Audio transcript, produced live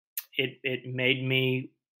it made me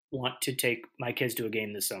want to take my kids to a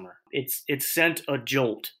game this summer. It's sent a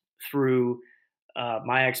jolt through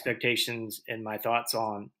my expectations and my thoughts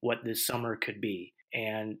on what this summer could be.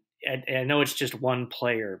 And I know it's just one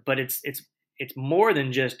player, but it's more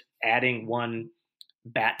than just adding one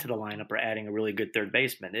bat to the lineup or adding a really good third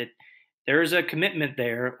baseman. There's a commitment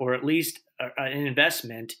there, or at least an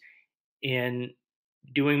investment in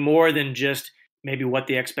doing more than just maybe what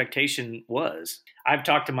the expectation was. I've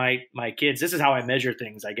talked to my kids. This is how I measure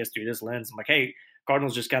things, I guess, through this lens. I'm like, hey,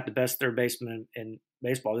 Cardinals just got the best third baseman in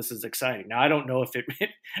baseball. This is exciting. Now, I don't know if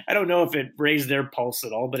it raised their pulse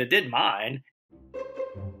at all, but it did mine.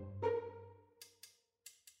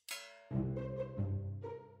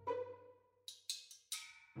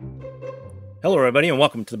 Hello, everybody, and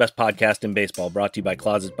welcome to the best podcast in baseball, brought to you by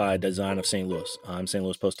Closets by Design of St. Louis. I'm St.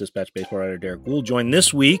 Louis Post-Dispatch baseball writer Derek Gould. Joined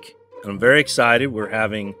this week, and I'm very excited. We're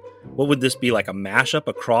having, what would this be, like a mashup,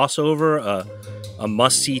 a crossover, a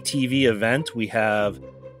must-see TV event. We have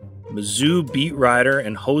Mizzou beat writer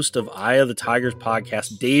and host of Eye of the Tigers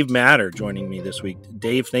podcast, Dave Matter, joining me this week.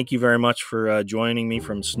 Dave, thank you very much for joining me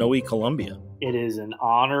from snowy Columbia. It is an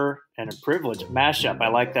honor and a privilege. Mashup, I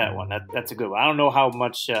like that one. That's a good one. I don't know how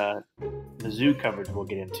much Mizzou coverage we'll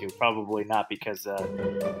get into. Probably not, because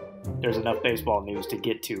there's enough baseball news to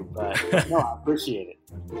get to. But no, I appreciate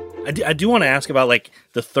it. I do want to ask about like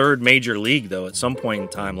the third major league, though, at some point in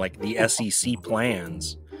time, like the SEC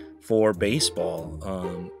plans for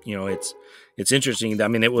baseball. It's interesting. I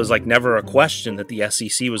mean, it was like never a question that the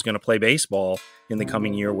SEC was going to play baseball in the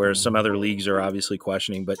coming year, whereas some other leagues are obviously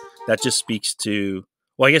questioning. But that just speaks to,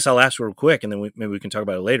 well, I guess I'll ask real quick, and then maybe we can talk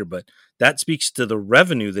about it later. But that speaks to the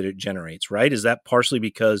revenue that it generates, right? Is that partially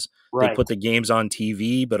because they put the games on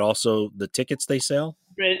TV, but also the tickets they sell?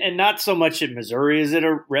 And not so much at Missouri is it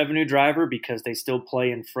a revenue driver, because they still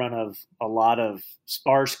play in front of a lot of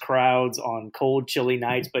sparse crowds on cold, chilly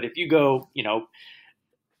nights. But if you go,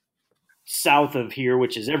 south of here,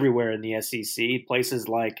 which is everywhere in the SEC, places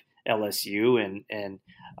like LSU and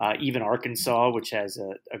even Arkansas, which has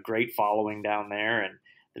a great following down there, and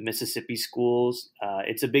the Mississippi schools,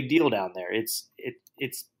 it's a big deal down there. It's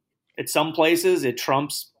at some places it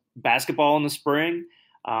trumps basketball in the spring.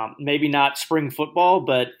 Maybe not spring football,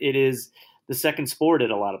 but it is the second sport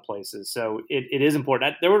at a lot of places. So it is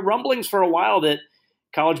important. There were rumblings for a while that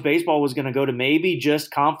college baseball was going to go to maybe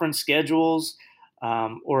just conference schedules,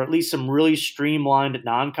 or at least some really streamlined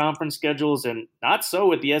non-conference schedules, and not so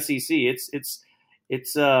with the SEC.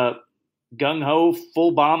 It's gung-ho,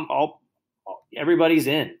 full bomb, everybody's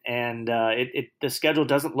in, and the schedule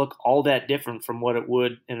doesn't look all that different from what it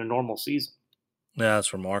would in a normal season. Yeah,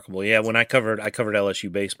 that's remarkable. Yeah, when I covered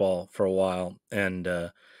LSU baseball for a while, and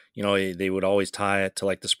they would always tie it to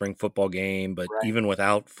like the spring football game, but even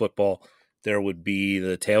without football, there would be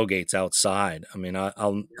the tailgates outside. I mean,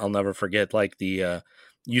 I'll never forget, like the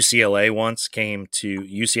UCLA once came to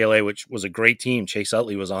UCLA, which was a great team. Chase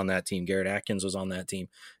Utley was on that team. Garrett Atkins was on that team,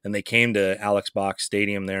 and they came to Alex Box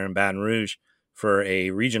Stadium there in Baton Rouge for a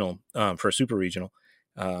regional, for a super regional.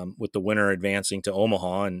 With the winner advancing to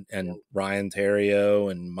Omaha, and Ryan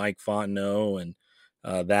Theriot and Mike Fontenot,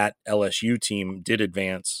 and that LSU team did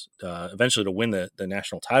advance eventually to win the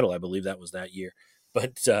national title. I believe that was that year.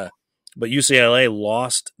 But UCLA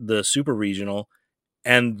lost the super regional,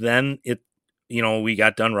 and then we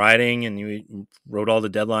got done writing, and we wrote all the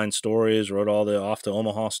deadline stories, wrote all the off to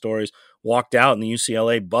Omaha stories, walked out, and the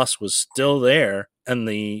UCLA bus was still there, and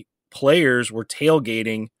the players were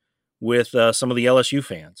tailgating with some of the LSU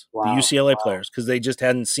fans, the UCLA players, because they just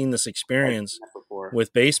hadn't seen this experience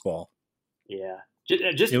with baseball. Yeah.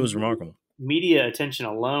 Just it was remarkable. Media attention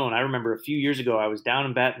alone. I remember a few years ago, I was down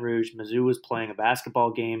in Baton Rouge. Mizzou was playing a basketball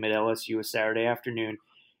game at LSU a Saturday afternoon.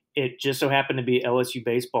 It just so happened to be LSU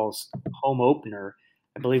baseball's home opener.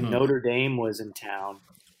 I believe Notre Dame was in town.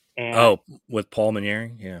 And, with Paul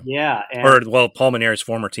Mainieri? Yeah. Yeah. Paul Mainieri's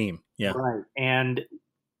former team. Yeah. Right. And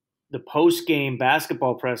the post-game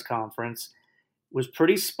basketball press conference was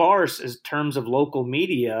pretty sparse in terms of local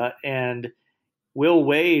media. And Will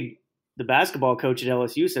Wade, the basketball coach at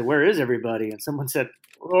LSU, said, "Where is everybody?" And someone said,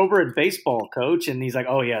 "We're over at baseball, coach." And he's like,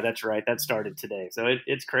 "Oh, yeah, that's right. That started today." So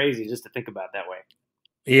it's crazy just to think about it that way.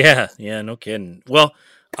 Yeah, no kidding. Well,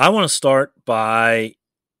 I want to start by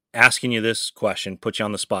asking you this question, put you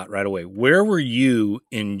on the spot right away. Where were you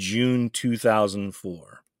in June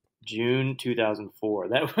 2004? June 2004.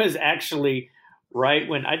 That was actually right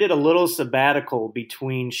when I did a little sabbatical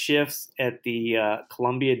between shifts at the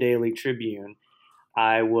Columbia Daily Tribune.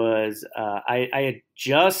 I had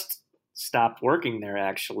just stopped working there,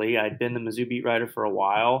 actually. I'd been the Mizzou beat writer for a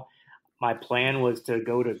while. My plan was to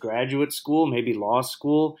go to graduate school, maybe law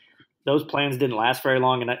school. those plans didn't last very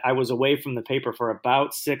long, and I was away from the paper for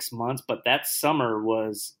about 6 months. But that summer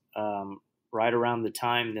was right around the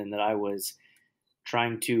time then that I was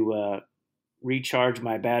trying to recharge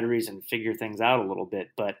my batteries and figure things out a little bit.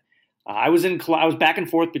 But I was back and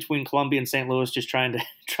forth between Columbia and St. Louis, just trying to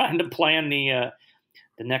trying to plan the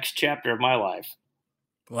next chapter of my life.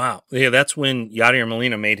 Wow. Yeah, that's when Yadier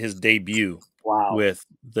Molina made his debut with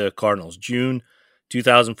the Cardinals. June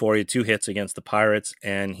 2004, he had 2 hits against the Pirates,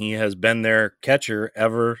 and he has been their catcher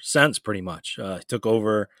ever since, pretty much. He took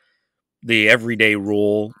over the everyday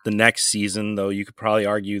role the next season, though you could probably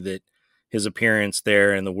argue that his appearance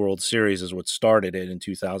there in the World Series is what started it in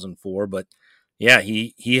 2004. But yeah,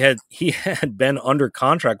 he had been under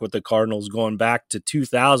contract with the Cardinals going back to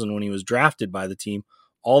 2000 when he was drafted by the team,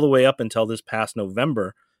 all the way up until this past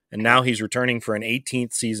November, and now he's returning for an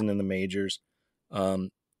 18th season in the majors.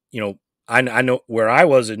 I know where I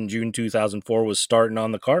was in June 2004 was starting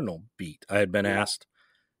on the Cardinal beat. I had been asked,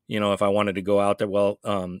 if I wanted to go out there. Well,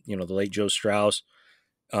 the late Joe Strauss,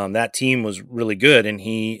 that team was really good, and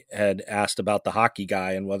he had asked about the hockey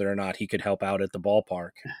guy and whether or not he could help out at the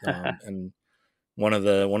ballpark. And one of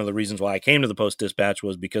the reasons why I came to the Post-Dispatch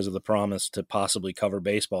was because of the promise to possibly cover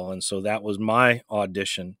baseball, and so that was my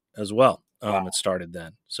audition as well. It started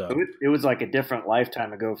then. So it was like a different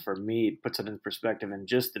lifetime ago for me. It puts it in perspective, and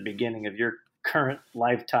just the beginning of your current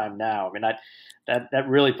lifetime now. I mean, that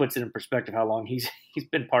really puts it in perspective how long he's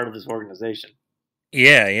been part of this organization.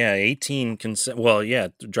 Yeah, 18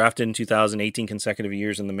 drafted in 2018 consecutive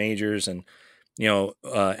years in the majors, and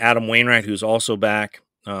Adam Wainwright, who's also back,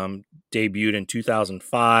 debuted in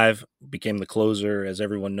 2005, became the closer, as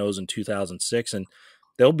everyone knows, in 2006, and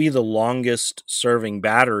they'll be the longest serving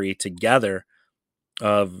battery together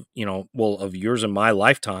of yours and my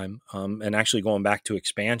lifetime, and actually going back to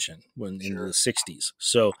expansion into the 60s.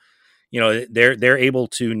 So they're able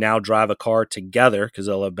to now drive a car together because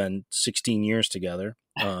they'll have been 16 years together.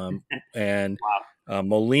 And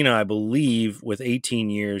Molina, I believe, with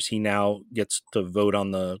 18 years, he now gets to vote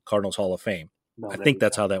on the Cardinals Hall of Fame. I think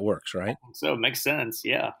that's how that works, right? So it makes sense.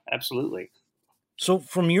 Yeah, absolutely. So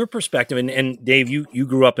from your perspective, and Dave, you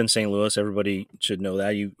grew up in St. Louis. Everybody should know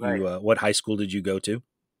that. Right. What high school did you go to?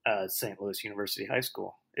 St. Louis University High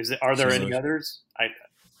School. Are there any others?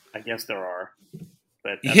 I guess there are.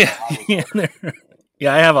 But yeah,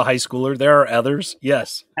 I have a high schooler. There are others.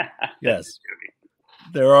 Yes, yes,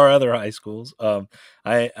 there are other high schools.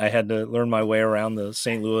 I had to learn my way around the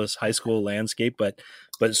St. Louis high school landscape, but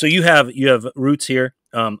so you have roots here.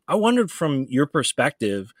 I wondered, from your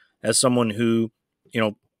perspective as someone who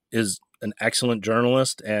is an excellent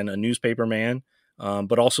journalist and a newspaper man,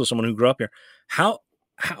 but also someone who grew up here, how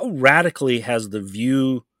radically has the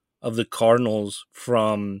view of the Cardinals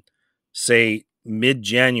from, say,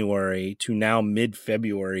 mid-January to now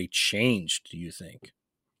mid-February changed, do you think?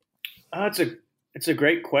 It's a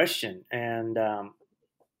great question, and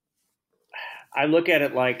I look at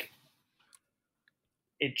it like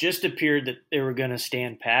it just appeared that they were going to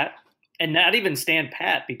stand pat, and not even stand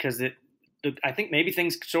pat, because I think maybe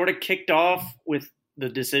things sort of kicked off with the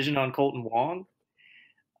decision on Kolten Wong,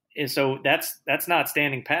 and so that's not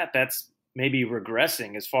standing pat. That's maybe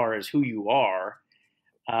regressing as far as who you are,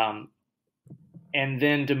 and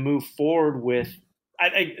then to move forward with.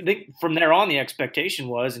 I think from there on, the expectation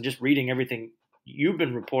was, and just reading everything you've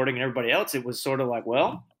been reporting and everybody else, it was sort of like,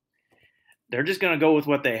 well, they're just going to go with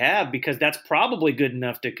what they have because that's probably good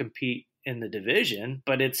enough to compete in the division,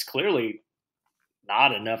 but it's clearly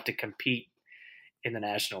not enough to compete in the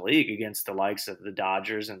National League against the likes of the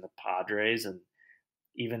Dodgers and the Padres and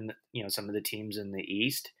even, some of the teams in the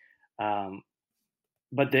East.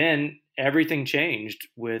 But then everything changed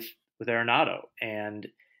with Arenado, and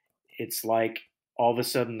it's like all of a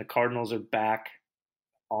sudden the Cardinals are back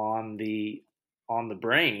on the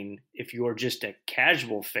brain if you're just a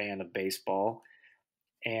casual fan of baseball,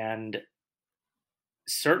 and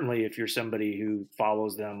certainly if you're somebody who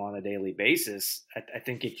follows them on a daily basis. I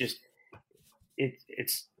think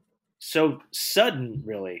it's so sudden,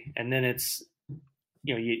 really, and then it's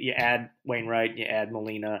you add Wainwright, you add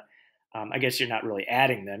Molina. I guess you're not really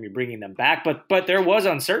adding them; you're bringing them back. But there was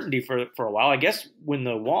uncertainty for a while. I guess when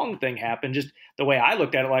the Wong thing happened, just the way I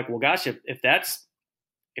looked at it, like, well, gosh, if that's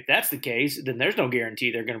the case, then there's no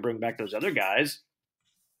guarantee they're going to bring back those other guys.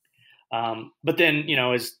 But then,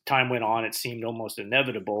 as time went on, it seemed almost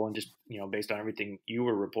inevitable, and just based on everything you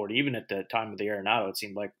were reporting, even at the time of the Arenado, it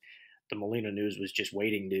seemed like the Molina news was just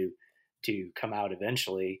waiting to come out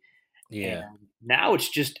eventually. Yeah. And now it's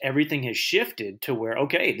just everything has shifted to where,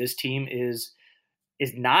 okay, this team is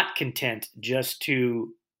not content just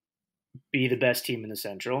to be the best team in the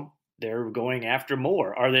Central. they're going after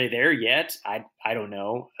more. Are they there yet? I don't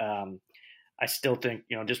know. I still think,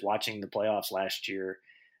 just watching the playoffs last year,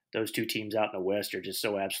 those two teams out in the West are just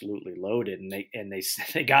so absolutely loaded, and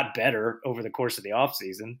they got better over the course of the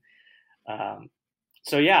offseason.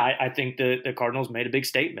 So yeah, I think the Cardinals made a big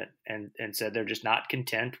statement and said they're just not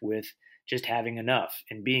content with just having enough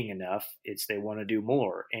and being enough. They want to do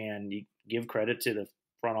more, and you give credit to the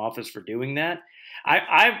front office for doing that.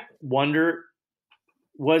 I wonder,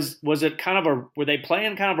 was it kind of were they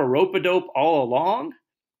playing kind of a rope-a-dope all along,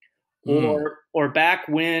 or back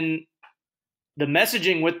when the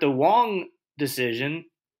messaging with the Wong decision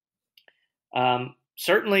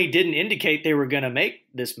certainly didn't indicate they were going to make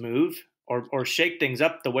this move or shake things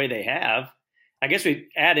up the way they have. I guess we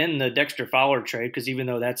add in the Dexter Fowler trade, because even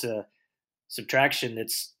though that's a subtraction,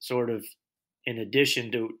 that's sort of in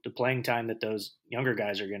addition to the playing time that those younger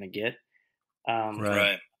guys are going to get.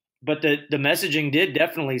 Right. But the messaging did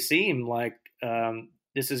definitely seem like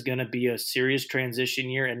this is going to be a serious transition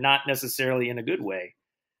year, and not necessarily in a good way.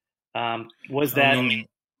 Was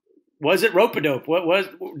it rope-a-dope?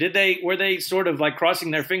 Were they sort of like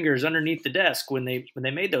crossing their fingers underneath the desk when they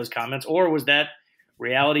made those comments, or was that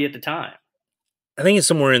reality at the time? I think it's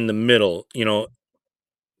somewhere in the middle.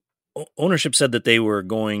 Ownership said that they were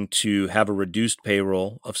going to have a reduced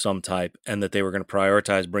payroll of some type, and that they were going to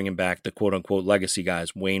prioritize bringing back the quote-unquote legacy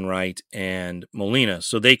guys, Wainwright and Molina.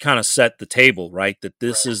 So they kind of set the table, right, that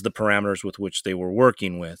this is the parameters with which they were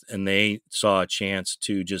working with, and they saw a chance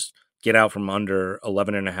to just get out from under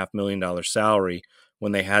 $11.5 million salary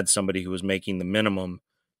when they had somebody who was making the minimum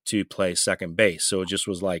to play second base. So it just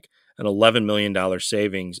was like an $11 million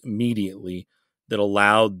savings immediately that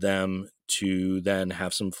allowed them to then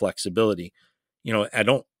have some flexibility.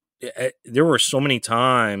 There were so many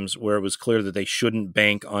times where it was clear that they shouldn't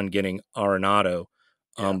bank on getting Arenado,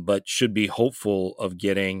 but should be hopeful of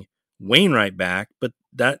getting Wainwright back. But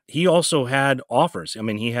that he also had offers. I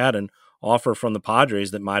mean, he had an offer from the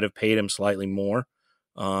Padres that might have paid him slightly more.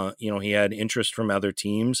 He had interest from other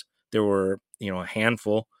teams. There were, a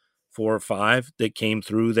handful, 4 or 5 that came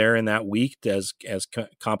through there in that week as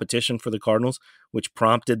competition for the Cardinals, which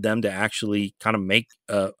prompted them to actually kind of make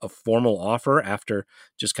a formal offer after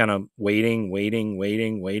just kind of waiting.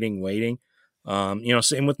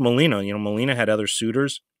 Same with Molina. Molina had other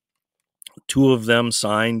suitors. 2 of them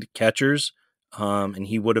signed catchers, and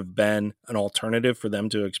he would have been an alternative for them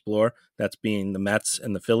to explore. That's being the Mets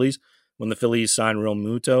and the Phillies. When the Phillies signed Real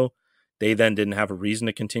Muto, they then didn't have a reason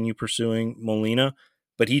to continue pursuing Molina,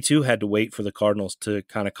 but he too had to wait for the Cardinals to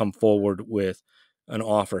kind of come forward with an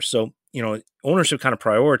offer. So, ownership kind of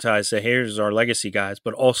prioritized, say, here's our legacy guys,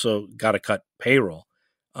 but also got to cut payroll.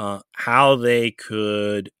 How they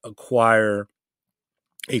could acquire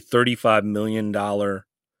a $35 million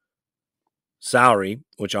salary,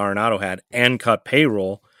 which Arenado had, and cut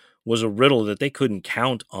payroll was a riddle that they couldn't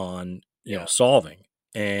count on, solving.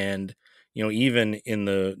 And, even in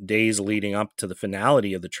the days leading up to the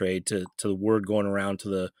finality of the trade, to the word going around to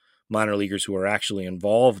the minor leaguers who are actually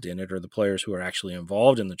involved in it, or the players who are actually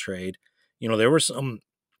involved in the trade, there were some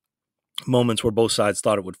moments where both sides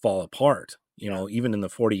thought it would fall apart, even in the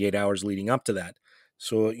 48 hours leading up to that.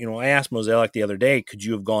 So, I asked Mozeliak the other day, could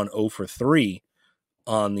you have gone 0 for 3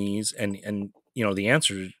 on these? And the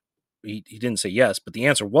answer, he didn't say yes, but the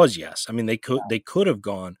answer was yes. I mean, they could have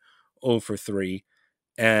gone 0 for 3.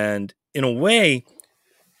 And in a way,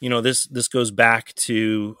 this goes back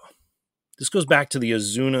to the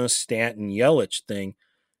Ozuna, Stanton, Yelich thing,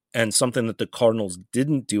 and something that the Cardinals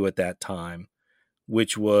didn't do at that time,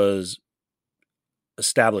 which was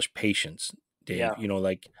establish patience, Dave. Yeah.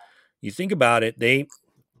 You think about it, they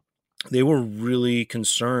were really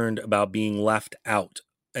concerned about being left out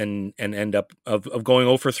and end up of going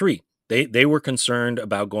 0 for 3. They were concerned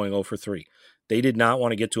about going 0 for 3. They did not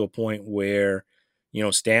want to get to a point where,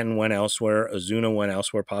 Stanton went elsewhere, Ozuna went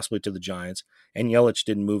elsewhere, possibly to the Giants, and Yelich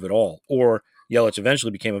didn't move at all. Or Yelich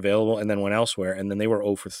eventually became available and then went elsewhere, and then they were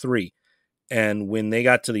 0 for 3. And when they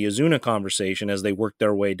got to the Ozuna conversation, as they worked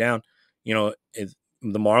their way down, the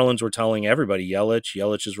Marlins were telling everybody,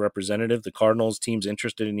 Yelich's representative, the Cardinals team's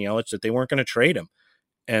interested in Yelich, that they weren't going to trade him.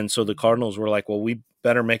 And so the Cardinals were like, well, we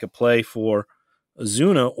better make a play for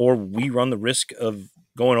Ozuna, or we run the risk of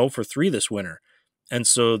going 0 for 3 this winter. And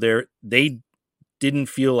so they didn't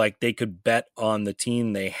feel like they could bet on the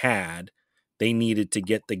team they had. They needed to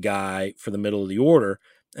get the guy for the middle of the order,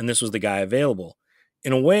 and this was the guy available.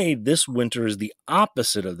 In a way, this winter is the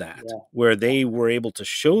opposite of that, where they were able to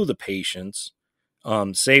show the patience,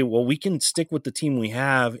 say, well, we can stick with the team we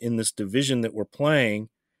have in this division that we're playing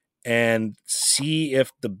and see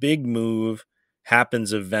if the big move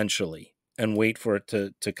happens eventually. and wait for it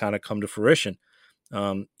to kind of come to fruition.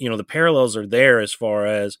 The parallels are there as far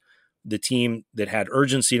as the team that had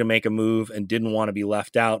urgency to make a move and didn't want to be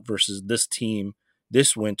left out versus this team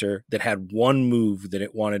this winter that had one move that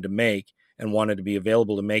it wanted to make and wanted to be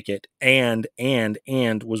available to make it and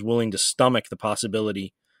was willing to stomach the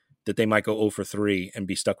possibility that they might go 0 for 3 and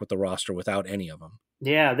be stuck with the roster without any of them.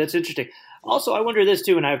 Yeah, that's interesting. Also, I wonder this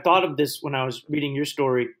too, and I've thought of this when I was reading your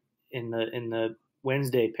story in the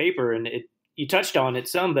Wednesday paper, and you touched on it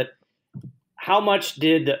some, but how much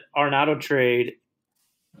did the Arenado trade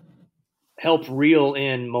help reel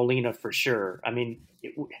in Molina for sure? I mean,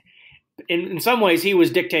 in some ways, he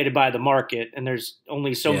was dictated by the market, and there's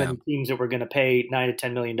only so many teams that were going to pay $9 to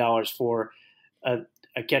 $10 million for a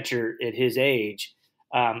catcher at his age.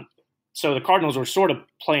 So the Cardinals were sort of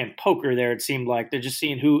playing poker there. It seemed like they're just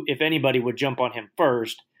seeing who, if anybody, would jump on him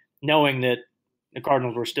first, knowing that the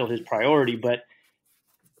Cardinals were still his priority. But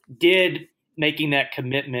did making that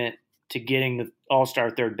commitment to getting the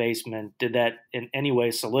all-star third baseman, did that in any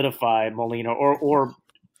way solidify Molina, or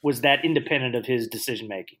was that independent of his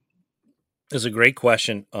decision-making? It's a great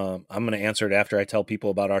question. I'm going to answer it after I tell people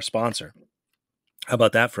about our sponsor. How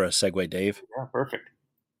about that for a segue, Dave? Yeah, perfect.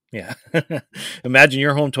 Yeah. Imagine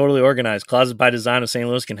your home totally organized. Closet by Design of St.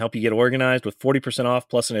 Louis can help you get organized with 40% off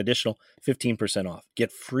plus an additional 15% off.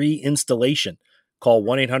 Get free installation. Call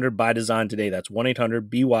 1-800-BY-DESIGN today. That's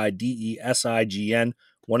 1-800-BYDESIGN.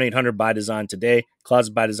 1-800-BY-DESIGN today.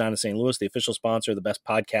 Closet by Design of St. Louis, the official sponsor of the best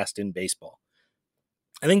podcast in baseball.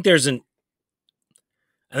 I think there's an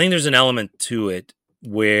element to it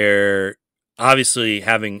where obviously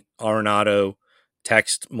having Arenado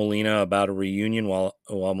text Molina about a reunion while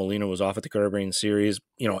Molina was off at the Caribbean Series,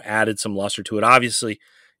 added some luster to it. Obviously,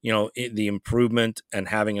 the improvement and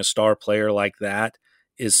having a star player like that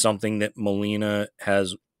is something that Molina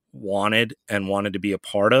has wanted to be a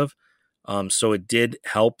part of. So it did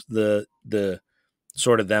help the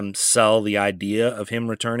sort of them sell the idea of him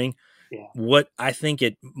returning. Yeah. What I think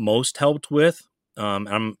it most helped with,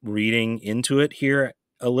 I'm reading into it here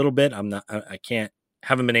a little bit.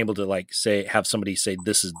 Haven't been able to have somebody say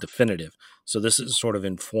this is definitive. So this is sort of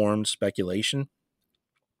informed speculation.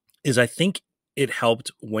 Is I think it helped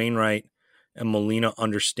Wainwright and Molina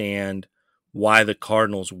understand why the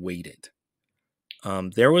Cardinals waited.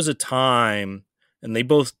 There was a time, and they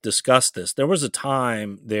both discussed this, there was a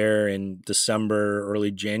time there in December, early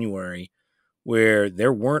January, where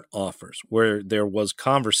there weren't offers, where there was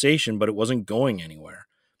conversation, but it wasn't going anywhere.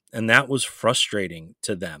 And that was frustrating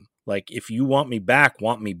to them. Like, if you want me back,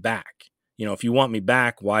 want me back. If you want me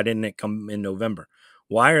back, why didn't it come in November?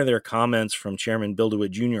 Why are there comments from Chairman Bill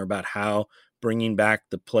DeWitt Jr. about how bringing back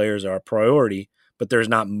the players are a priority, but there's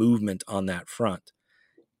not movement on that front?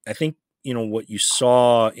 I think, what you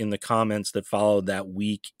saw in the comments that followed that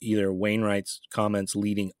week, either Wainwright's comments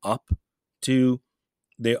leading up to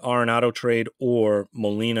the Arenado trade or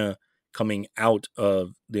Molina coming out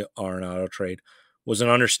of the Arenado trade, was an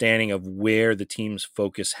understanding of where the team's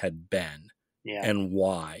focus had been and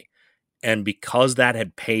why. And because that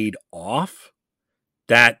had paid off,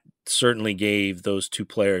 that certainly gave those two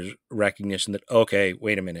players recognition that, okay,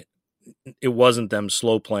 wait a minute. It wasn't them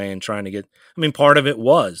slow playing, trying to get, part of it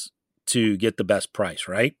was to get the best price,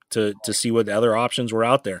 right? To see what the other options were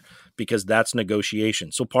out there, because that's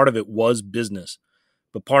negotiation. So part of it was business.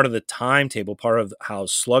 But part of the timetable, part of how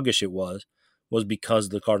sluggish it was because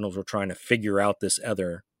the Cardinals were trying to figure out this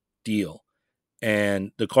other deal.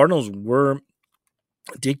 And the Cardinals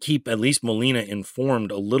did keep at least Molina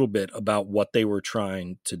informed a little bit about what they were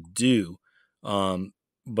trying to do,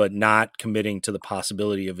 but not committing to the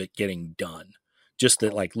possibility of it getting done. Just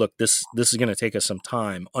that, look, this is going to take us some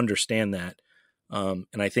time, understand that. And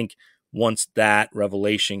I think once that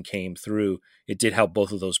revelation came through, it did help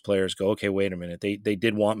both of those players go, okay, wait a minute. They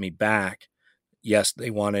did want me back. Yes, they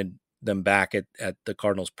wanted them back at the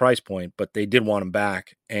Cardinals price point, but they did want them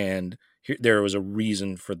back. And there was a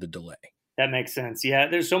reason for the delay. That makes sense. Yeah.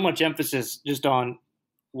 There's so much emphasis just on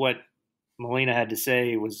what Molina had to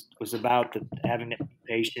say was about having to be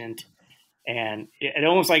patient. And it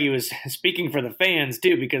almost like he was speaking for the fans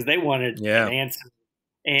too, because they wanted an answer.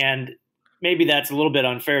 And maybe that's a little bit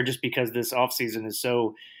unfair just because this offseason is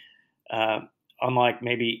so unlike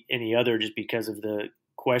maybe any other, just because of the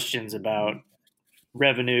questions about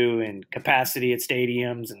revenue and capacity at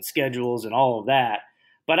stadiums and schedules and all of that.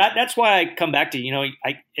 But that's why I come back to,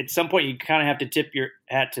 at some point you kind of have to tip your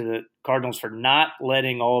hat to the Cardinals for not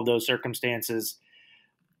letting all of those circumstances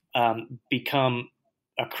become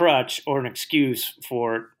a crutch or an excuse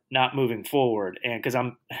for not moving forward. And because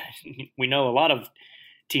we know a lot of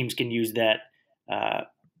teams can use that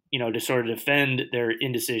to sort of defend their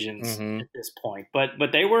indecisions Mm-hmm. at this point. But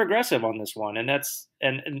they were aggressive on this one, and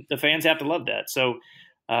and the fans have to love that. So,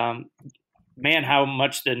 um, man, how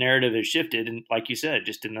much the narrative has shifted, and like you said,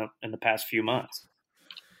 just in the past few months.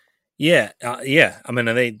 Yeah, yeah. I mean,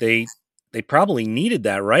 they probably needed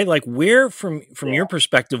that, right? Like, where from Yeah. your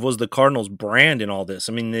perspective was the Cardinals' brand in all this?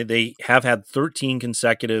 I mean, they have had 13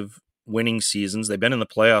 consecutive winning seasons. They've been in the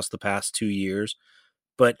playoffs the past 2 years,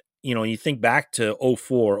 but you think back to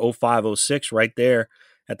 04, 05, 06, right there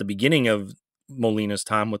at the beginning of Molina's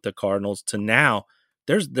time with the Cardinals to now.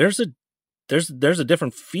 There's a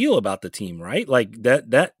different feel about the team, right? Like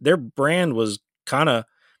that their brand was kind of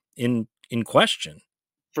in question.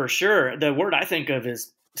 For sure. The word I think of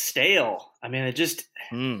is stale. I mean, it just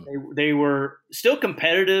Mm. they were still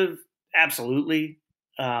competitive, absolutely,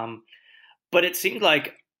 but it seemed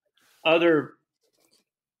like other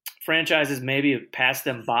franchises maybe have passed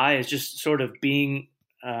them by as just sort of being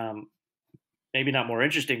um, maybe not more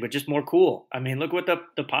interesting, but just more cool. I mean, look what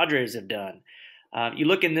the Padres have done. You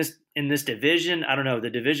look in this division. I don't know the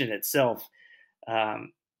division itself.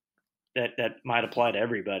 Um, that might apply to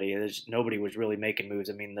everybody. Nobody was really making moves.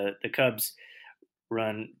 I mean, the Cubs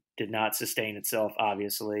run did not sustain itself,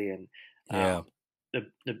 obviously, and Yeah.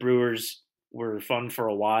 the Brewers were fun for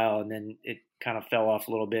a while, and then it kind of fell off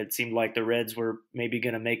a little bit. It seemed like the Reds were maybe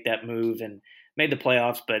going to make that move and made the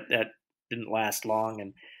playoffs, but that didn't last long.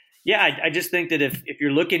 And yeah, I just think that if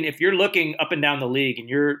you're looking up and down the league, and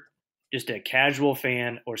you're just a casual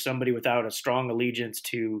fan or somebody without a strong allegiance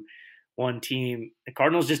to one team, the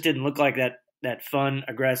Cardinals just didn't look like that fun,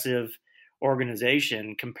 aggressive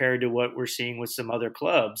organization compared to what we're seeing with some other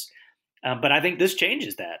clubs. But I think this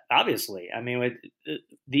changes that, obviously. I mean,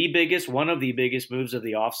 one of the biggest moves of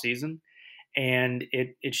the offseason, and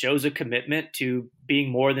it shows a commitment to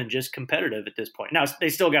being more than just competitive at this point. Now, they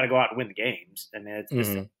still got to go out and win the games. I mean,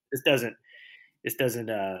 Mm-hmm. this doesn't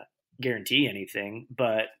guarantee anything,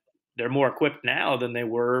 but they're more equipped now than they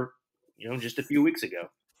were, just a few weeks ago.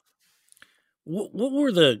 What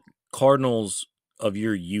were the Cardinals of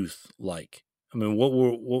your youth like? I mean,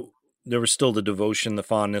 what there was still the devotion, the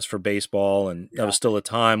fondness for baseball, and that Yeah. was still a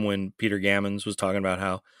time when Peter Gammons was talking about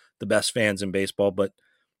how the best fans in baseball, but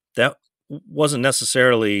that wasn't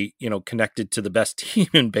necessarily, connected to the best team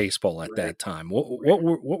in baseball at Right. that time. What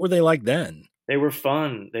were they like then? They were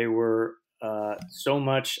fun. They were so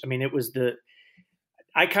much. I mean,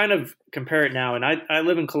 I kind of compare it now, and I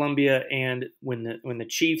live in Colombia, and when the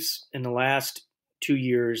Chiefs in the last 2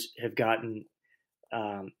 years have gotten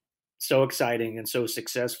um, so exciting and so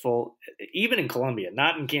successful, even in Colombia,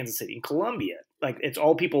 not in Kansas City, in Colombia, like it's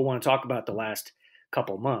all people want to talk about the last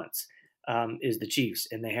couple months is the Chiefs,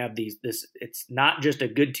 and they have this. It's not just a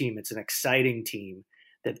good team; it's an exciting team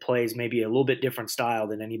that plays maybe a little bit different style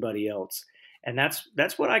than anybody else. And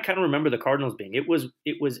that's what I kind of remember the Cardinals being. It was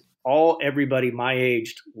all everybody my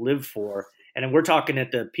age lived for, and then we're talking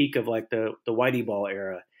at the peak of like the Whitey Ball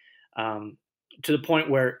era, to the point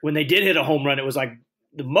where when they did hit a home run, it was like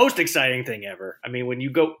the most exciting thing ever. I mean, when you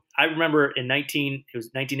go, I remember it was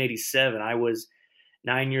 1987. I was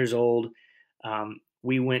 9 years old.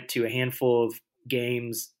 We went to a handful of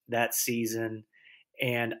games that season,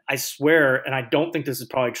 and I swear, and I don't think this is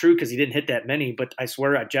probably true because he didn't hit that many, but I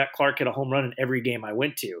swear Jack Clark hit a home run in every game I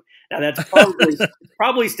went to. Now that's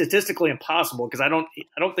probably statistically impossible because I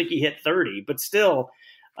don't think he hit 30, but still,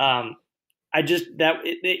 I just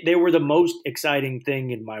they were the most exciting thing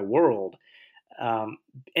in my world.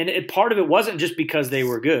 Part of it wasn't just because they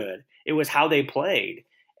were good; it was how they played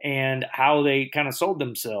and how they kind of sold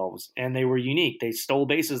themselves, and they were unique. They stole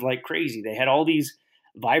bases like crazy. They had all these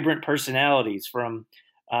vibrant personalities from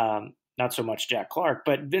not so much Jack Clark,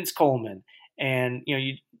 but Vince Coleman and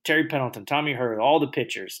Terry Pendleton, Tommy Hurd, all the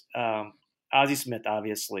pitchers, Ozzie Smith,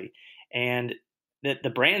 obviously, and that the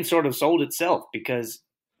brand sort of sold itself because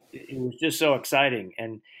it was just so exciting.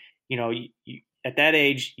 And at that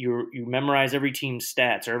age, you memorize every team's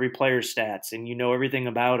stats or every player's stats, and you know everything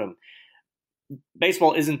about them.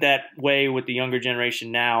 Baseball isn't that way with the younger generation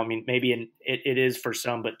now. I mean, maybe it is for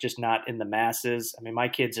some, but just not in the masses. I mean,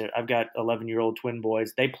 I've got 11-year-old twin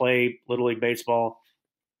boys. They play Little League Baseball.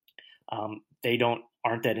 They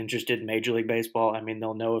aren't that interested in Major League Baseball. I mean,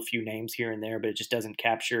 they'll know a few names here and there, but it just doesn't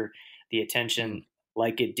capture the attention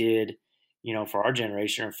like it did, for our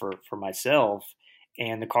generation or for myself.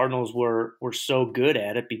 And the Cardinals were so good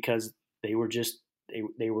at it because they were just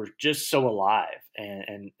they were just so alive,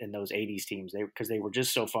 and in those '80s teams, because they were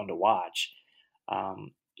just so fun to watch.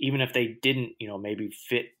 Even if they didn't, maybe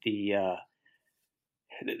fit they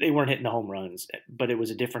weren't hitting the home runs, but it was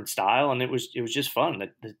a different style, and it was just fun.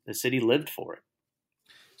 The city lived for it.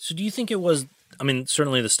 So do you think it was I mean,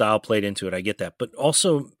 certainly the style played into it. I get that, but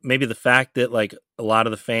also maybe the fact that like a lot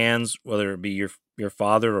of the fans, whether it be your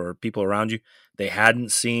father or people around you, they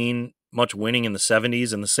hadn't seen much winning in the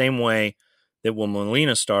 '70s in the same way that when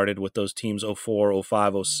Molina started with those teams '04,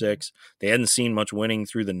 '05, '06, they hadn't seen much winning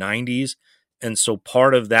through the '90s, and so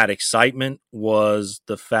part of that excitement was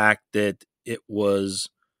the fact that it was,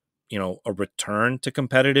 a return to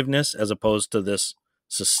competitiveness as opposed to this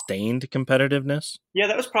sustained competitiveness. Yeah,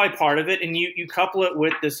 that was probably part of it, and you couple it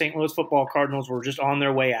with the St. Louis Football Cardinals were just on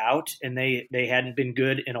their way out, and they hadn't been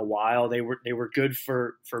good in a while. They were good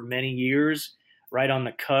for many years, right on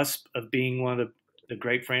the cusp of being one of the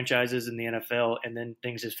great franchises in the NFL, and then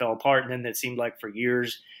things just fell apart. And then it seemed like for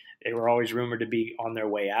years they were always rumored to be on their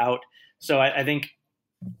way out. So I think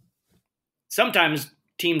sometimes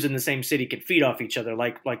teams in the same city could feed off each other,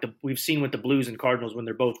 like we've seen with the Blues and Cardinals when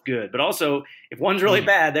they're both good. But also, if one's really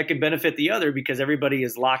bad, that could benefit the other because everybody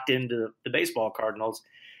is locked into the baseball Cardinals,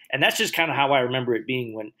 and that's just kind of how I remember it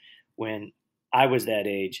being when I was that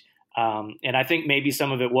age. And I think maybe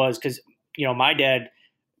some of it was because my dad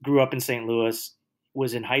grew up in St. Louis,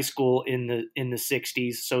 was in high school in the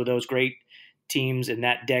 '60s, so those great teams in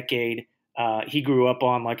that decade. He grew up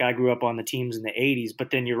on, like I grew up on, the teams in the '80s, but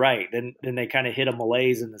then you're right. Then they kind of hit a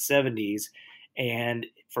malaise in the '70s, and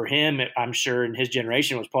for him, I'm sure in his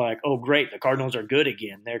generation it was probably like, oh great, the Cardinals are good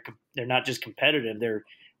again. They're not just competitive; they're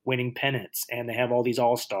winning pennants, and they have all these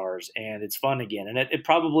all stars, and it's fun again. And it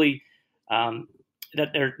probably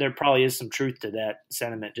that there probably is some truth to that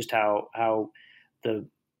sentiment, just how the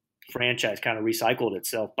franchise kind of recycled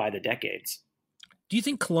itself by the decades. Do you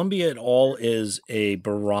think Columbia at all is a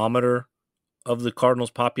barometer of the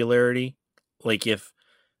Cardinals' popularity? Like if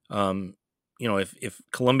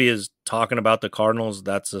Columbia is talking about the Cardinals,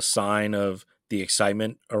 that's a sign of the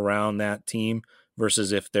excitement around that team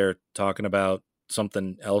versus if they're talking about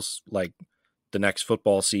something else like the next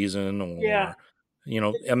football season or, Yeah.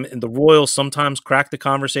 The Royals sometimes crack the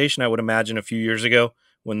conversation. I would imagine a few years ago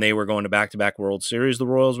when they were going to back-to-back World Series, the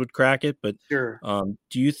Royals would crack it. But Sure.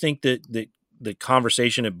 Do you think that the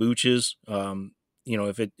conversation at Booch's,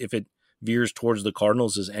 if it veers towards the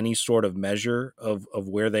Cardinals, is any sort of measure of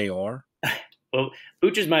where they are? Well,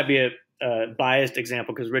 Booch's might be a biased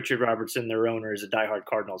example because Richard Robertson, their owner, is a diehard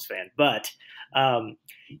Cardinals fan. But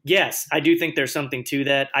yes, I do think there's something to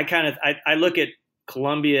that. I look at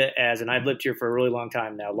Columbia as, and I've lived here for a really long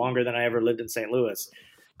time now, longer than I ever lived in St. Louis.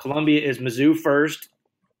 Columbia is Mizzou first,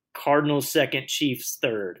 Cardinals second, Chiefs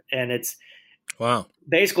third, and it's wow.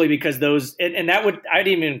 Basically because those, and that I'd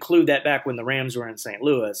even include that back when the Rams were in St.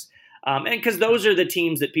 Louis. And because those are the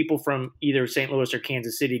teams that people from either St. Louis or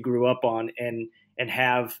Kansas City grew up on and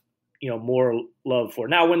have more love for.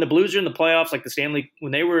 Now, when the Blues are in the playoffs, like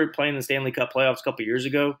when they were playing the Stanley Cup playoffs a couple years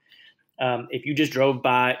ago, if you just drove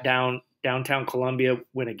by downtown Columbia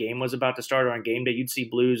when a game was about to start or on game day, you'd see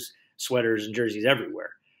Blues sweaters and jerseys everywhere.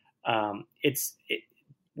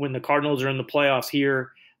 When the Cardinals are in the playoffs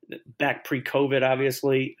here, back pre-COVID,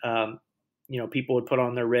 obviously, people would put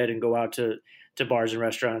on their red and go out to bars and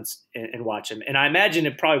restaurants and watch them. And I imagine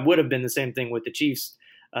it probably would have been the same thing with the Chiefs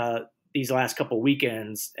these last couple of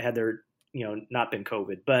weekends had there not been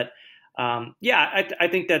COVID. But I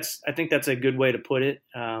think that's a good way to put it.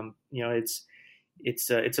 It's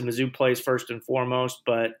a Mizzou place first and foremost,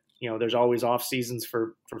 but there's always off seasons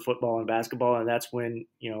for football and basketball, and that's when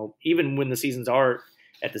even when the seasons are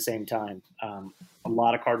at the same time, a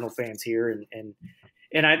lot of Cardinal fans here,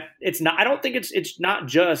 and I don't think it's not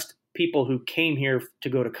just people who came here to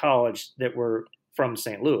go to college that were from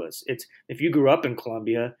St. Louis. It's if you grew up in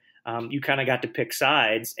Columbia, you kind of got to pick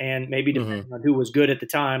sides, and maybe depending on who was good at the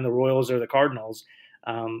time, the Royals or the Cardinals,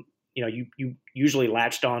 you usually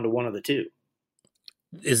latched on to one of the two.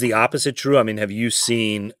 Is the opposite true? I mean, have you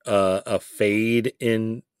seen a fade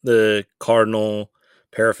in the Cardinal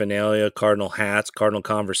paraphernalia, Cardinal hats, Cardinal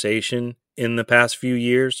conversation in the past few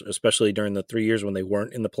years, especially during the 3 years when they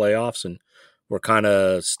weren't in the playoffs and were kind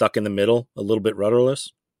of stuck in the middle, a little bit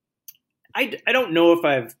rudderless? I don't know if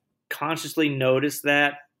I've consciously noticed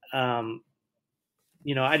that. I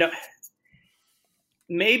don't.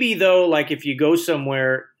 Maybe though, like if you go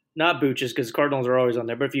somewhere, not Booch's because Cardinals are always on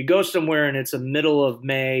there, but if you go somewhere and it's the middle of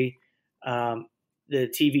May, the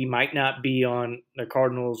TV might not be on the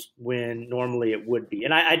Cardinals when normally it would be,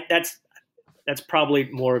 and that's probably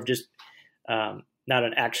more of just not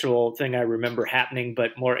an actual thing I remember happening,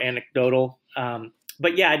 but more anecdotal.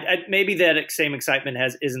 But yeah, maybe that same excitement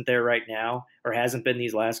isn't there right now, or hasn't been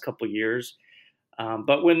these last couple of years.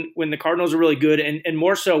 But when the Cardinals are really good, and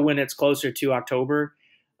more so when it's closer to October,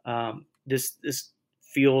 this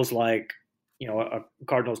feels like a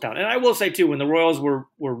Cardinals town. And I will say too, when the Royals were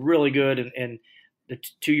really good, and the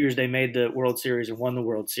 2 years they made the World Series and won the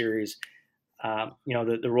World Series,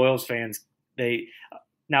 the Royals fans, they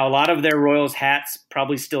now a lot of their Royals hats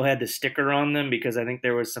probably still had the sticker on them because I think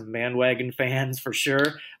there was some bandwagon fans for sure.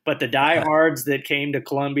 But the diehards that came to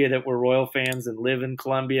Columbia that were Royal fans and live in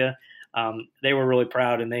Columbia, they were really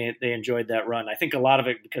proud and they enjoyed that run. I think a lot of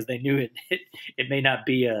it because they knew it may not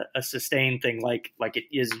be a sustained thing like it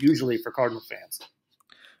is usually for Cardinal fans.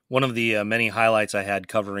 One of the many highlights I had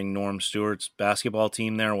covering Norm Stewart's basketball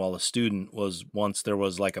team there while a student was once there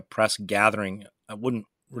was like a press gathering. I wouldn't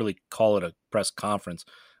really call it a press conference,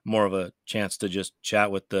 more of a chance to just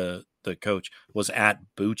chat with the coach, was at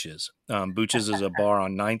Booch's. Booch's is a bar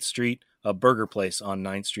on 9th Street, a burger place on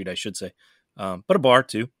 9th Street, I should say, but a bar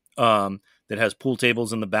too, that has pool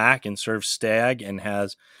tables in the back and serves stag and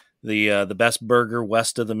has the best burger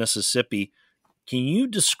west of the Mississippi. Can you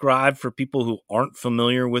describe for people who aren't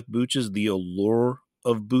familiar with Booch's the allure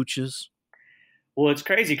of Booch's? Well, it's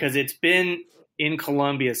crazy because it's been in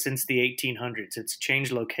Columbia since the 1800s. It's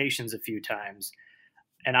changed locations a few times.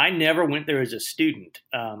 And I never went there as a student,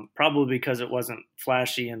 probably because it wasn't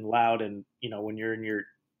flashy and loud. And, when you're in your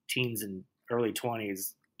teens and early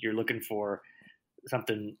 20s, you're looking for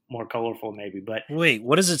something more colorful maybe. But wait,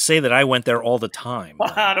 what does it say that I went there all the time?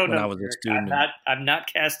 I don't know. When I was a student. I'm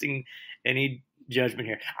not casting any judgment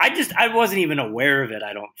here. I wasn't even aware of it,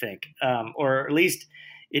 I don't think. Or at least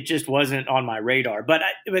it just wasn't on my radar. But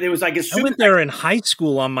it was like I went there in high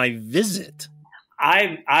school on my visit.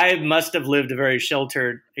 I must have lived a very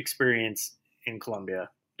sheltered experience in Columbia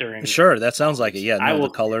during. Sure, that sounds like it. Yeah, the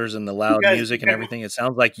colors and the loud music and everything. It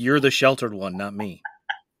sounds like you're the sheltered one, not me.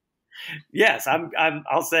 Yes,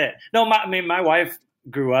 I'll say it. No, my wife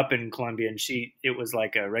grew up in Columbia, and it was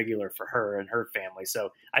like a regular for her and her family.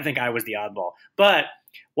 So I think I was the oddball. But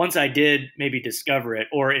once I did maybe discover it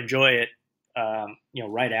or enjoy it,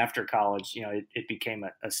 right after college, it became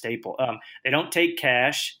a staple. They don't take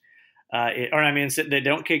cash. They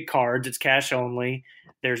don't take cards. It's cash only.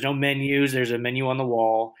 There's no menus. There's a menu on the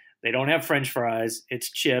wall. They don't have French fries. It's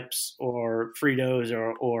chips or Fritos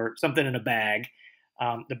or something in a bag.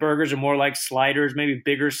 The burgers are more like sliders, maybe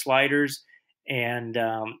bigger sliders, and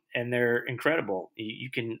they're incredible. You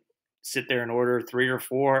can sit there and order 3 or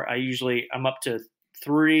 4. I'm up to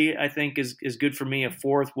 3. I think is good for me. A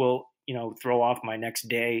 4th will throw off my next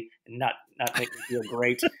day and not make me feel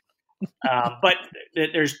great. But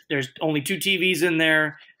there's only 2 TVs in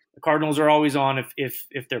there. The Cardinals are always on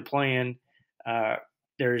if they're playing.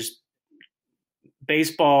 There's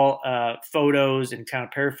baseball photos and kind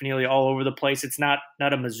of paraphernalia all over the place. It's not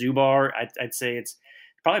a Mizzou bar. I'd say it's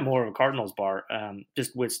probably more of a Cardinals bar,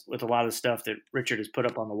 just with a lot of stuff that Richard has put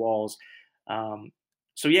up on the walls.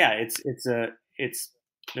 So yeah, it's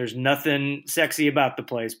there's nothing sexy about the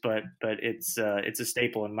place, but it's a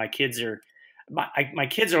staple, and my kids are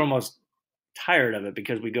almost tired of it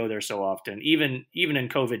because we go there so often. Even in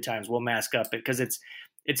COVID times, we'll mask up because it's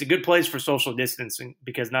a good place for social distancing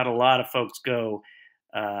because not a lot of folks go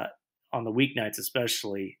on the weeknights,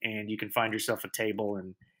 especially, and you can find yourself a table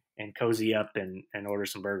and cozy up and order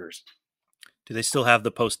some burgers. Do they still have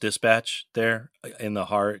the Post-Dispatch there in the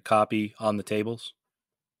hard copy on the tables?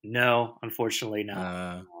 No, unfortunately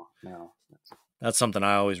not. No. That's something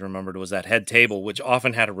I always remembered was that head table, which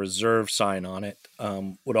often had a reserve sign on it,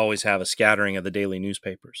 would always have a scattering of the daily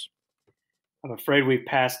newspapers. I'm afraid we've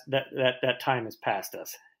passed that time has passed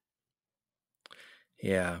us.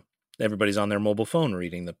 Yeah. Everybody's on their mobile phone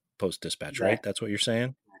reading the Post-Dispatch, right? That's what you're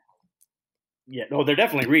saying? Yeah. No, they're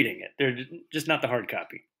definitely reading it. They're just not the hard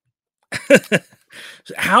copy.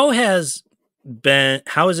 How has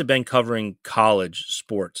it been covering college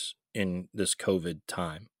sports in this COVID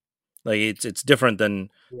time? Like it's different than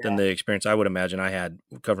the experience I would imagine I had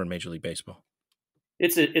covering Major League Baseball.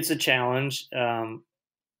 It's a challenge. For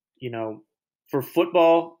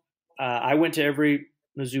football, I went to every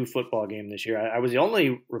Mizzou football game this year. I was the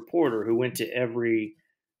only reporter who went to every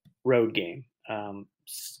road game.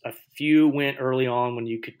 A few went early on when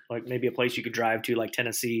you could, like maybe a place you could drive to, like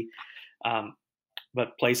Tennessee,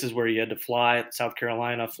 but places where you had to fly, South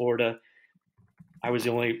Carolina, Florida. I was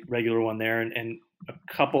the only regular one there, and a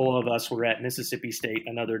couple of us were at Mississippi State,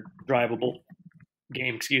 another drivable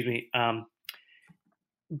game. Excuse me.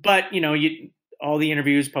 But all the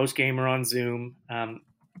interviews post game are on Zoom.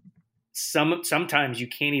 Sometimes you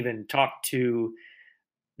can't even talk to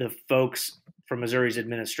the folks from Missouri's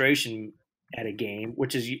administration at a game,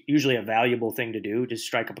 which is usually a valuable thing to do. Just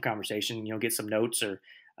strike up a conversation, get some notes or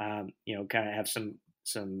kind of have some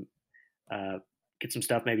get some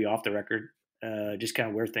stuff maybe off the record, just kind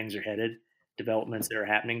of where things are headed, developments that are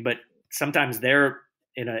happening. But sometimes they're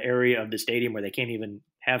in an area of the stadium where they can't even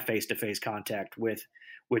have face-to-face contact with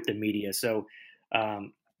the media. So,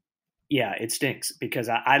 yeah, it stinks because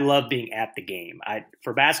I love being at the game.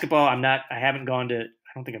 For basketball, I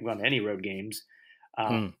don't think I've gone to any road games.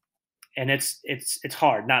 And it's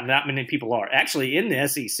hard. Not many people are actually in the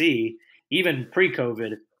SEC, even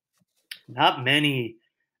pre-COVID. Not many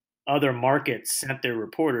other markets sent their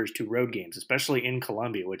reporters to road games, especially in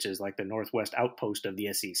Columbia, which is like the Northwest outpost of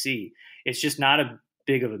the SEC. It's just not a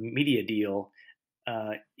big of a media deal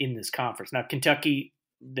in this conference. Now, Kentucky,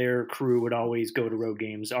 their crew would always go to road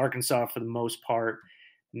games. Arkansas, for the most part,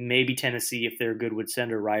 maybe Tennessee, if they're good, would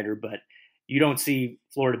send a writer, but you don't see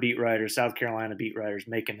Florida beat writers, South Carolina beat writers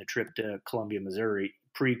making the trip to Columbia, Missouri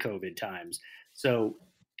pre-COVID times. So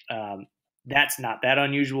that's not that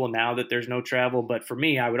unusual now that there's no travel. But for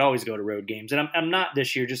me, I would always go to road games, and I'm not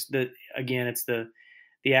this year. Just it's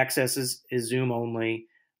the access is Zoom only.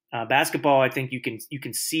 Basketball, I think you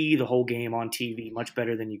can see the whole game on TV much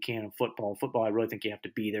better than you can in football. Football, I really think you have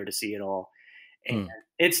to be there to see it all. And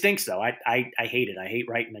it stinks though. I hate it. I hate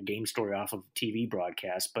writing a game story off of TV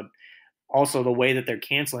broadcast, but also the way that they're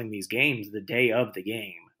canceling these games the day of the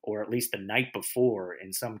game, or at least the night before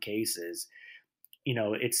in some cases.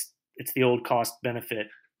 It's the old cost benefit,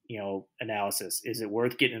 analysis. Is it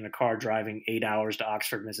worth getting in a car driving 8 hours to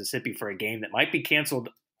Oxford, Mississippi for a game that might be canceled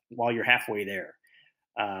while you're halfway there?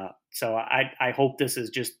 So I hope this is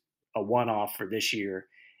just a one-off for this year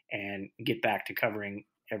and get back to covering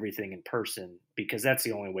everything in person, because that's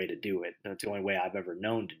the only way to do it. That's the only way I've ever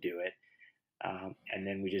known to do it. And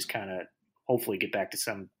then we just kind of hopefully get back to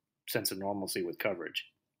some sense of normalcy with coverage.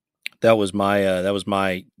 That was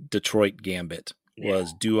my Detroit gambit.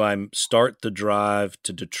 Was do I start the drive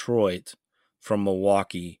to Detroit from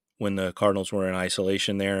Milwaukee when the Cardinals were in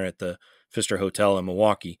isolation there at the Pfister Hotel in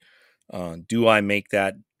Milwaukee? Do I make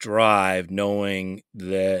that drive knowing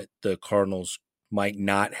that the Cardinals might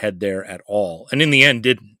not head there at all? And in the end,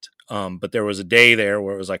 didn't. But there was a day there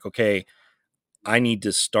where it was like, okay, I need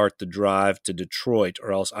to start the drive to Detroit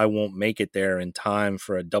or else I won't make it there in time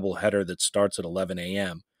for a doubleheader that starts at 11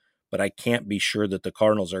 a.m. But I can't be sure that the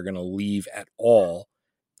Cardinals are going to leave at all.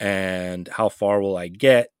 And how far will I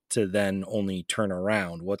get to then only turn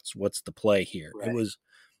around? What's the play here? Right. It was,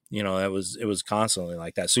 it was constantly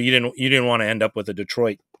like that. So you didn't want to end up with a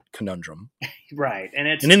Detroit conundrum. Right. And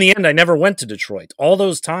in the end, I never went to Detroit. All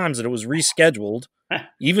those times that it was rescheduled,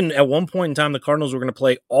 even at one point in time, the Cardinals were going to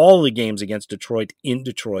play all the games against Detroit in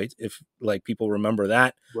Detroit. If people remember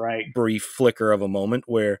that brief flicker of a moment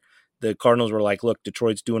where the Cardinals were like, look,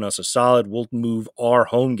 Detroit's doing us a solid. We'll move our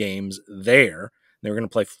home games there. They were going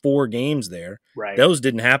to play 4 games there. Right. Those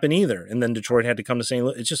didn't happen either. And then Detroit had to come to St.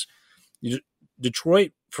 Louis. It's just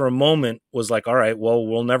Detroit for a moment was like, all right, well,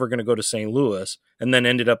 we're never going to go to St. Louis, and then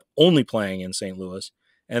ended up only playing in St. Louis.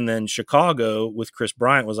 And then Chicago with Chris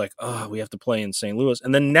Bryant was like, oh, we have to play in St. Louis,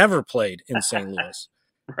 and then never played in St. Louis.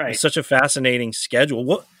 Right. It's such a fascinating schedule.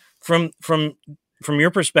 What from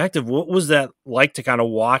your perspective, what was that like to kind of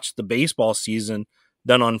watch the baseball season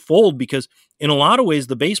then unfold? Because in a lot of ways,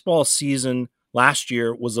 the baseball season last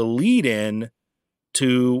year was a lead-in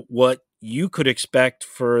to what you could expect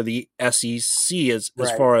for the SEC as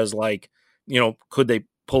far as could they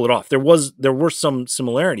pull it off? There were some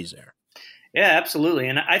similarities there. Yeah, absolutely.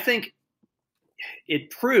 And I think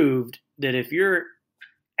it proved that if you're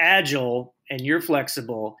agile and you're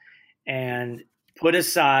flexible and put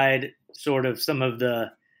aside sort of some of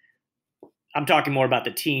I'm talking more about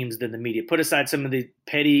the teams than the media, put aside some of the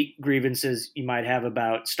petty grievances you might have